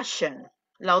es passion,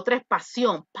 la otra es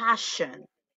pasión, passion.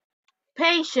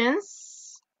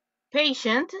 Patience,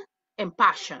 patient and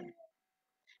passion.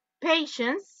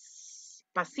 Patience,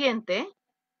 paciente,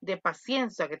 de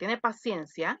paciencia, que tiene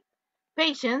paciencia.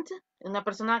 Patient, una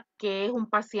persona que es un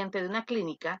paciente de una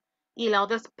clínica. Y la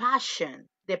otra es passion,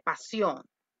 de pasión.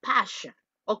 Passion.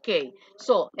 Ok,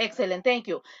 so, excellent, thank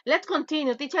you. Let's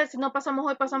continue. Teacher, si no pasamos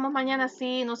hoy, pasamos mañana.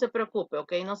 Sí, no se preocupe,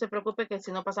 ok. No se preocupe que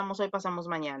si no pasamos hoy, pasamos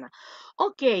mañana.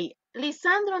 Ok,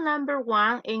 Lisandro number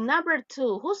 1 and number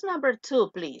 2. Who's number 2,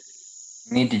 please?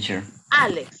 Me, teacher.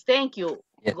 Alex, thank you.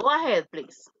 Yes. Go ahead,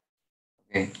 please.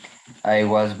 Okay. I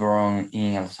was born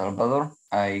in El Salvador.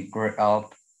 I grew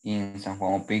up in San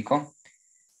Juan Pico.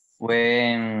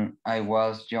 When I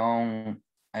was young,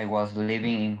 I was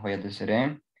living in Joya de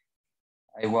Serén.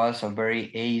 I was a very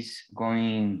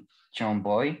easygoing young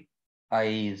boy.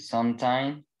 I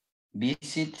sometimes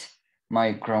visit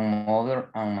my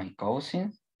grandmother and my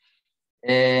cousins.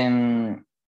 I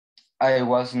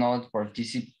was not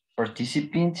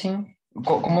participating.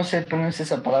 ¿Cómo se pronuncia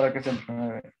esa palabra que se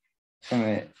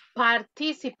me...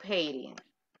 Participating.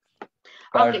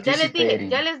 Ok, ya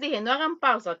les dije, no hagan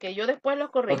pausa, que yo después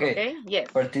lo corrijo, Okay. ok? Yes.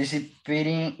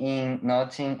 Participating in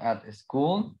nothing at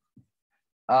school.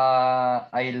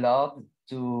 I love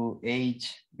to eat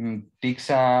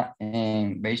pizza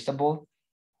and vegetable.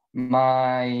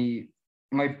 My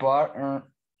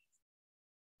partner,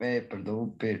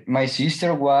 my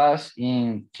sister was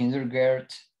in kindergarten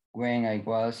when I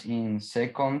was in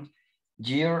second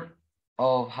year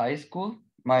of high school.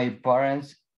 My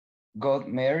parents got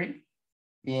married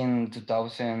in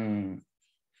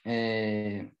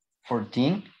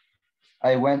 2014.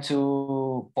 I went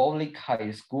to public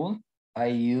high school. I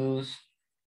used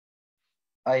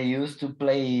to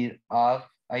play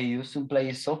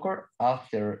soccer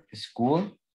after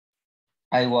school.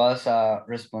 I was a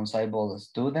responsible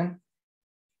student.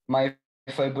 My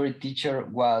favorite teacher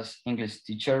was English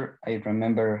teacher. I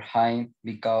remember him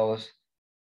because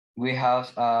we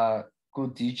have a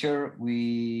good teacher.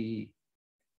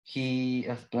 He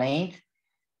explained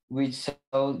with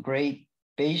so great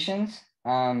patience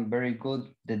and very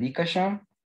good dedication.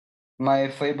 My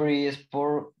favorite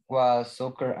sport was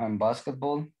soccer and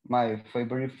basketball. My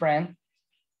favorite friends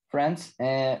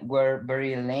were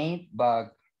very late,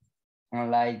 but I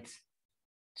liked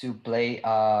to play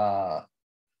a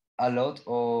lot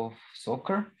of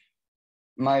soccer.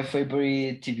 My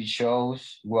favorite TV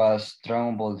shows was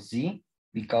Dragon Ball Z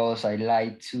because I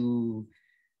like to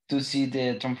see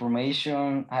the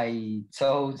transformation. I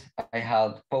thought I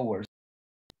had powers.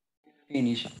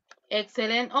 Finish.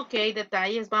 Excelente. Ok,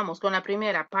 detalles. Vamos con la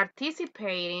primera.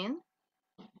 Participating.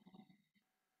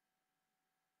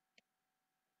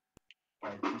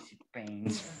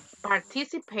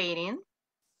 Participating.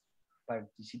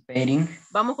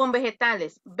 Vamos con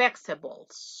vegetales.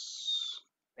 Vegetables.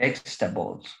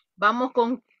 Vamos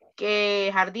con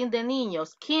jardín de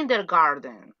niños.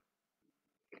 Kindergarten.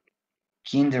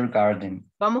 Kindergarten.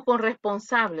 Vamos con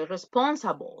responsable,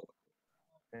 responsible.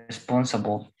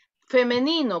 Responsible.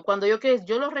 Femenino, cuando yo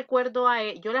lo recuerdo a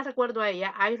yo la recuerdo a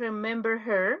ella, I remember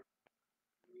her.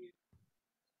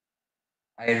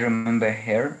 I remember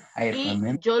her.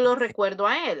 Y yo lo recuerdo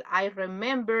a él, I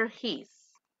remember his.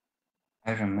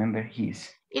 I remember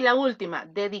his. Y la última,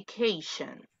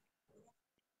 dedication.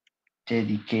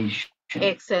 Dedication.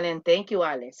 Excellent, thank you,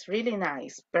 Alex. Really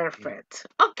nice, perfect.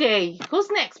 Okay, who's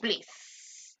next, please?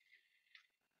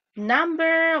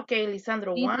 Number, okay,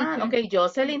 Lisandro, Sí, one. teacher. Okay,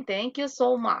 Jocelyn, thank you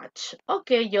so much.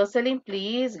 Okay, Jocelyn,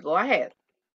 please go ahead.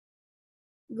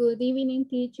 Good evening,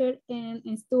 teacher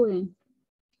and student.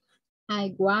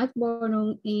 I was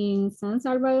born in San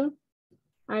Salvador.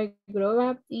 I grew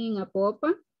up in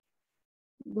Apopa.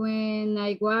 When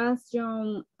I was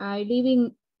young, I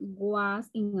was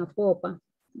in Apopa,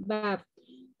 but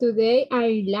today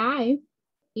I live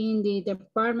in the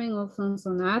department of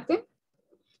Sonsonate.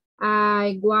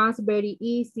 I was very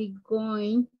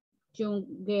easygoing young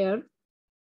girl.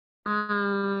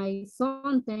 I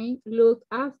sometimes look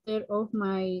after of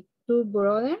my two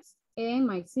brothers and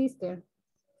my sister.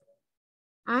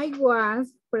 I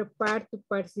was prepared to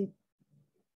participate.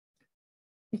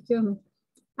 Excuse me.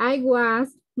 I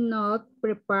was not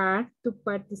prepared to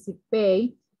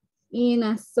participate in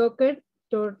a soccer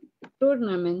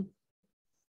tournament.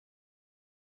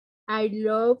 I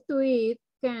love to eat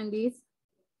candies,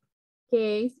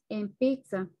 cakes, and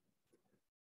pizza.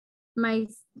 My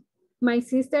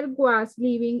sister was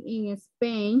living in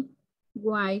Spain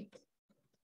while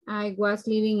I was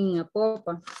living in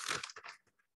Apopa.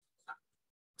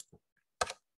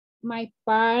 My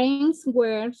parents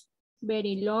were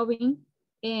very loving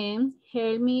and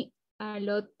helped me a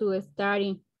lot to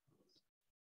study.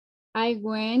 I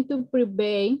went to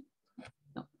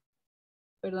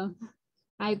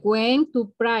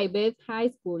private high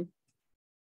school.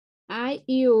 I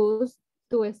used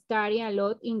to study a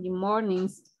lot in the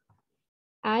mornings.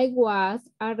 I was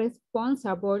a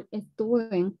responsible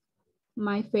student.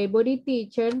 My favorite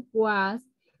teacher was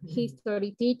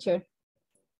history teacher.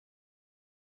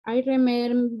 I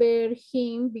remember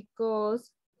him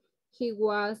because he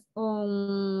was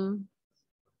one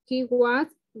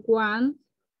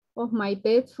of my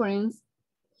best friends.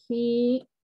 He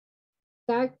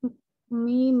taught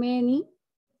me many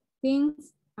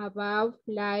things about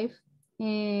life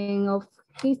and of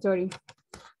history.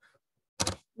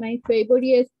 My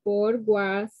favorite sport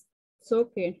was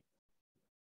soccer.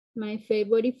 My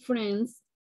favorite friends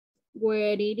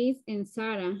were Iris and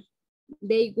Sarah.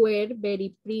 They were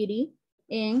very pretty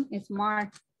and smart.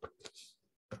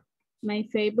 My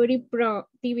favorite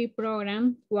TV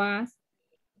program was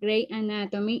Grey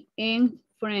Anatomy and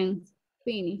Friends.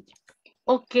 Finish.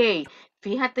 Ok,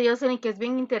 fíjate, Jocelyn, que es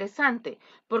bien interesante,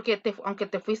 porque aunque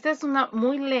te fuiste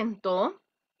muy lento,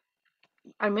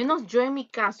 al menos yo en mi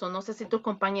caso, no sé si tus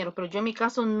compañeros, pero yo en mi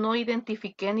caso no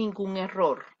identifiqué ningún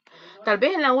error. Tal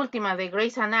vez en la última de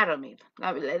Grey's Anatomy,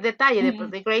 el detalle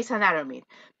de Grey's Anatomy,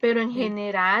 pero en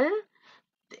general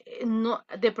no,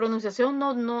 de pronunciación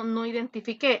no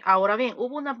identifiqué. Ahora bien,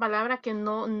 hubo una palabra que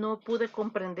no pude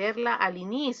comprenderla al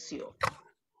inicio.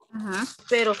 Ajá.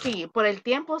 Pero sí, por el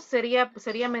tiempo sería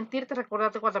mentirte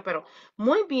recordarte cuatro, pero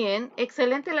muy bien,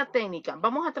 excelente la técnica.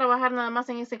 Vamos a trabajar nada más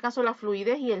en este caso la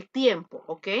fluidez y el tiempo,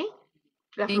 ¿ok?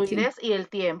 La fluidez y el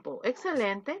tiempo.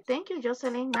 Excelente. Thank you,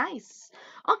 Jocelyn. Nice.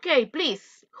 Ok,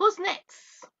 please. Who's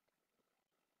next?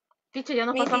 Teacher, ya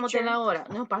nos Me, pasamos de teacher. la hora.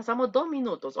 Nos pasamos 2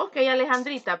 minutos. Ok,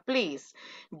 Alejandrita, please.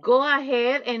 Go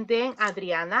ahead and then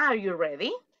Adriana, are you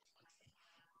ready?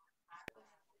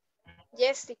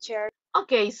 Yes, teacher.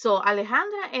 Ok, so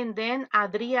Alejandra and then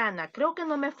Adriana. Creo que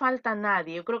no me falta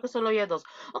nadie. Yo creo que solo hay dos.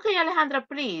 Ok, Alejandra,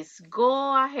 please,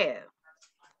 go ahead.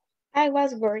 I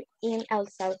was born in El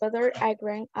Salvador. I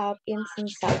grew up in San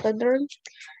Salvador.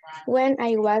 When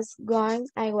I was gone,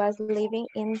 I was living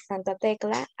in Santa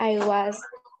Tecla. I was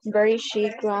very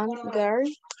shy grown girl.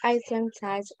 I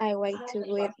went to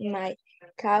with my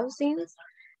cousins.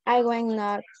 I went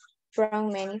not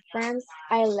from many friends.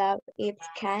 I love eat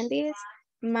candies.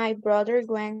 My brother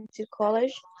went to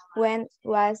college. When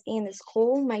was in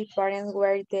school, my parents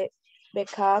were the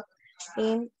backup.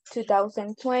 In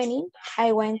 2020,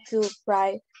 I went to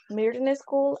private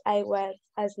school. I was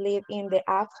asleep in the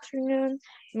afternoon.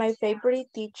 My favorite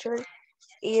teacher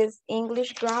is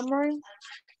English grammar.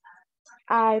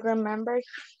 I remember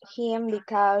him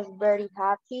because very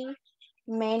happy,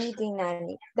 many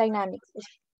dynamics.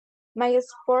 My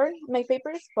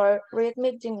favorite sport,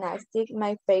 rhythmic gymnastics.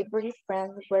 My favorite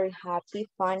friends were happy,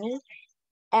 funny,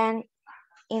 and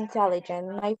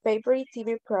intelligent. My favorite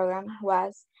TV program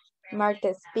was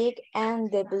Martha Speak and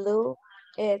the Blue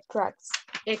tracks.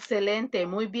 Excelente,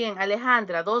 muy bien.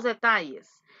 Alejandra, 2 detalles.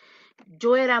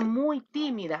 Yo era muy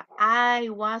tímida. I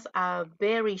was a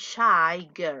very shy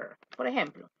girl. Por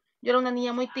ejemplo, yo era una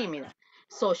niña muy tímida.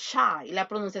 So, shy. La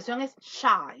pronunciación es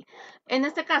shy. En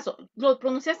este caso, lo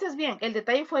pronunciaste bien. El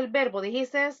detalle fue el verbo.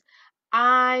 Dijiste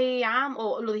I am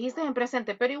o lo dijiste en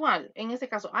presente, pero igual, en este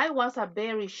caso, I was a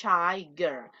very shy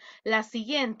girl. La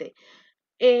siguiente.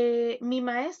 Mi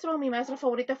maestra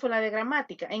favorita fue la de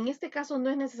gramática. En este caso no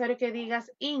es necesario que digas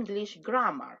English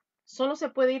grammar. Solo se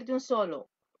puede ir de un solo.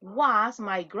 Was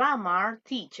my grammar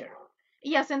teacher.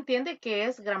 Y ya se entiende que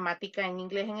es gramática en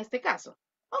inglés en este caso.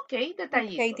 Ok,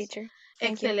 detallitos. Okay, teacher.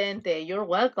 Thank you. Excelente. You're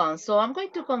welcome. So I'm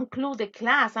going to conclude the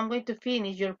class. I'm going to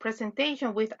finish your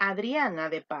presentation with Adriana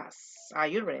de Paz. Are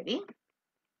you ready?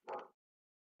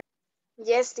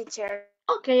 Yes, teacher.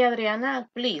 Okay, Adriana,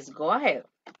 please go ahead.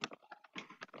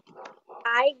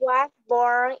 I was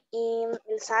born in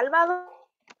El Salvador.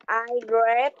 I grew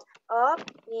up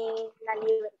in La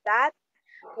Libertad.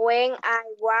 When I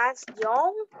was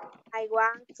young, I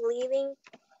was living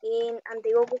in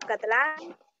Antiguo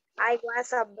Cuscatlán. I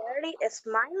was a very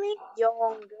smiling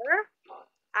young girl,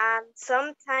 and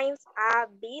sometimes I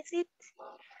visit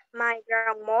my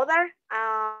grandmother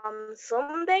on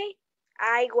Sunday.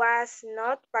 I was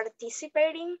not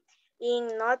participating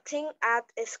in nothing at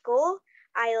school.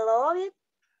 I loved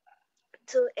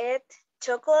to eat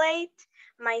chocolate.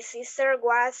 My sister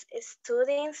was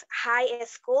studying high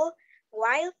school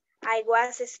while I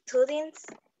was studying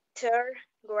third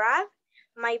grade.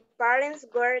 My parents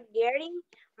were getting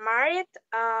married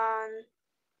in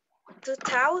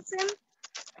 2000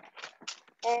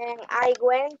 and I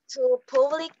went to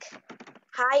public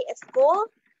high school.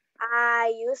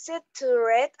 I used to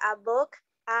read a book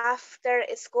after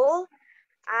school.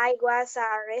 I was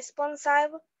a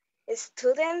responsible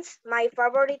student. My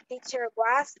favorite teacher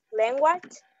was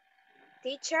language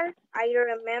teacher. I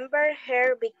remember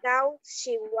her because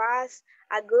she was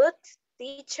a good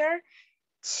teacher.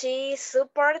 She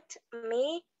supported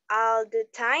me all the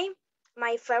time.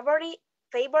 My favorite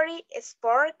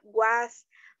sport was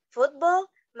football.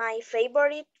 My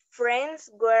favorite friends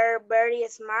were very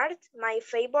smart. My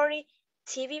favorite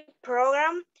TV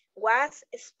program was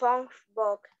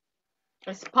SpongeBob.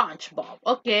 SpongeBob.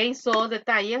 Ok, so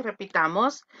detalles,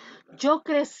 repitamos. Yo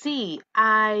crecí.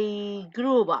 I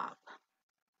grew up.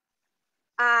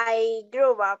 I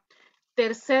grew up.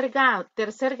 Tercer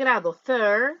grado,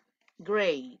 third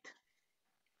grade.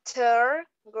 Third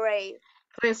grade.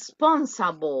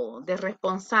 Responsible, de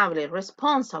responsable,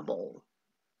 responsible.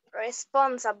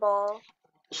 Responsible.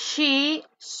 She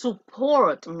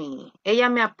support me. Ella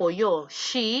me apoyó.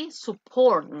 She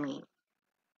support me.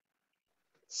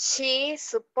 She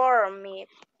support me.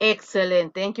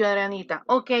 Excelente, thank you, Adrianita.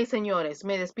 Ok, señores,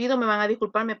 me despido, me van a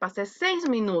disculpar, me pasé 6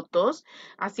 minutos,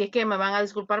 así es que me van a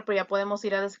disculpar, pero ya podemos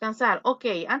ir a descansar. Ok,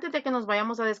 antes de que nos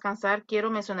vayamos a descansar,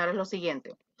 quiero mencionarles lo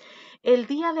siguiente. El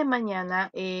día de mañana,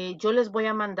 yo les voy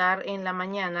a mandar en la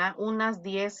mañana unas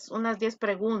 10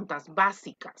 preguntas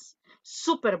básicas,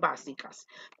 súper básicas,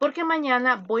 porque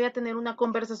mañana voy a tener una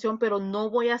conversación, pero no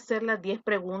voy a hacer las 10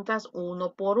 preguntas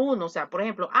uno por uno. O sea, por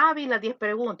ejemplo, Avi las 10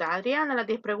 preguntas, Adriana las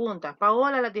 10 preguntas,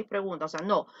 Paola las 10 preguntas. O sea,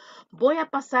 no, voy a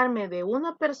pasarme de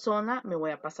una persona, me voy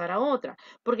a pasar a otra,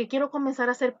 porque quiero comenzar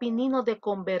a hacer pininos de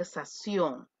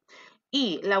conversación.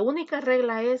 Y la única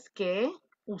regla es que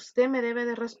usted me debe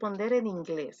de responder en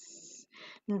inglés.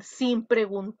 Sin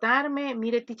preguntarme,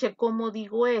 mire, teacher, ¿cómo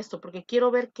digo esto? Porque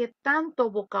quiero ver qué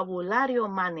tanto vocabulario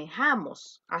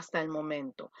manejamos hasta el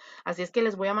momento. Así es que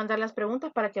les voy a mandar las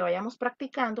preguntas para que vayamos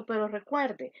practicando, pero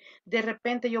recuerde, de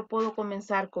repente yo puedo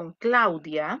comenzar con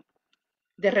Claudia.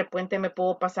 De repente me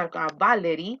puedo pasar a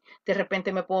Valerie, de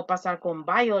repente me puedo pasar con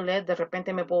Violet, de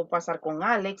repente me puedo pasar con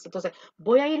Alex. Entonces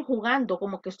voy a ir jugando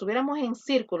como que estuviéramos en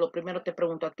círculo. Primero te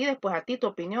pregunto a ti, después a ti tu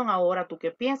opinión, ahora tú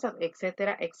qué piensas,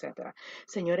 etcétera, etcétera.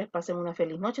 Señores, pasen una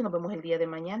feliz noche. Nos vemos el día de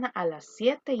mañana a las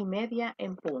 7:30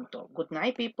 en punto. Good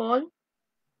night, people.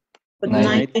 Good night,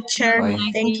 Night. teacher. Bye.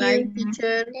 Thank Bye, you.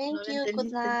 teacher. Thank No you. Good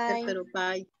entendí, night. pero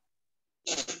bye.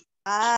 Ah.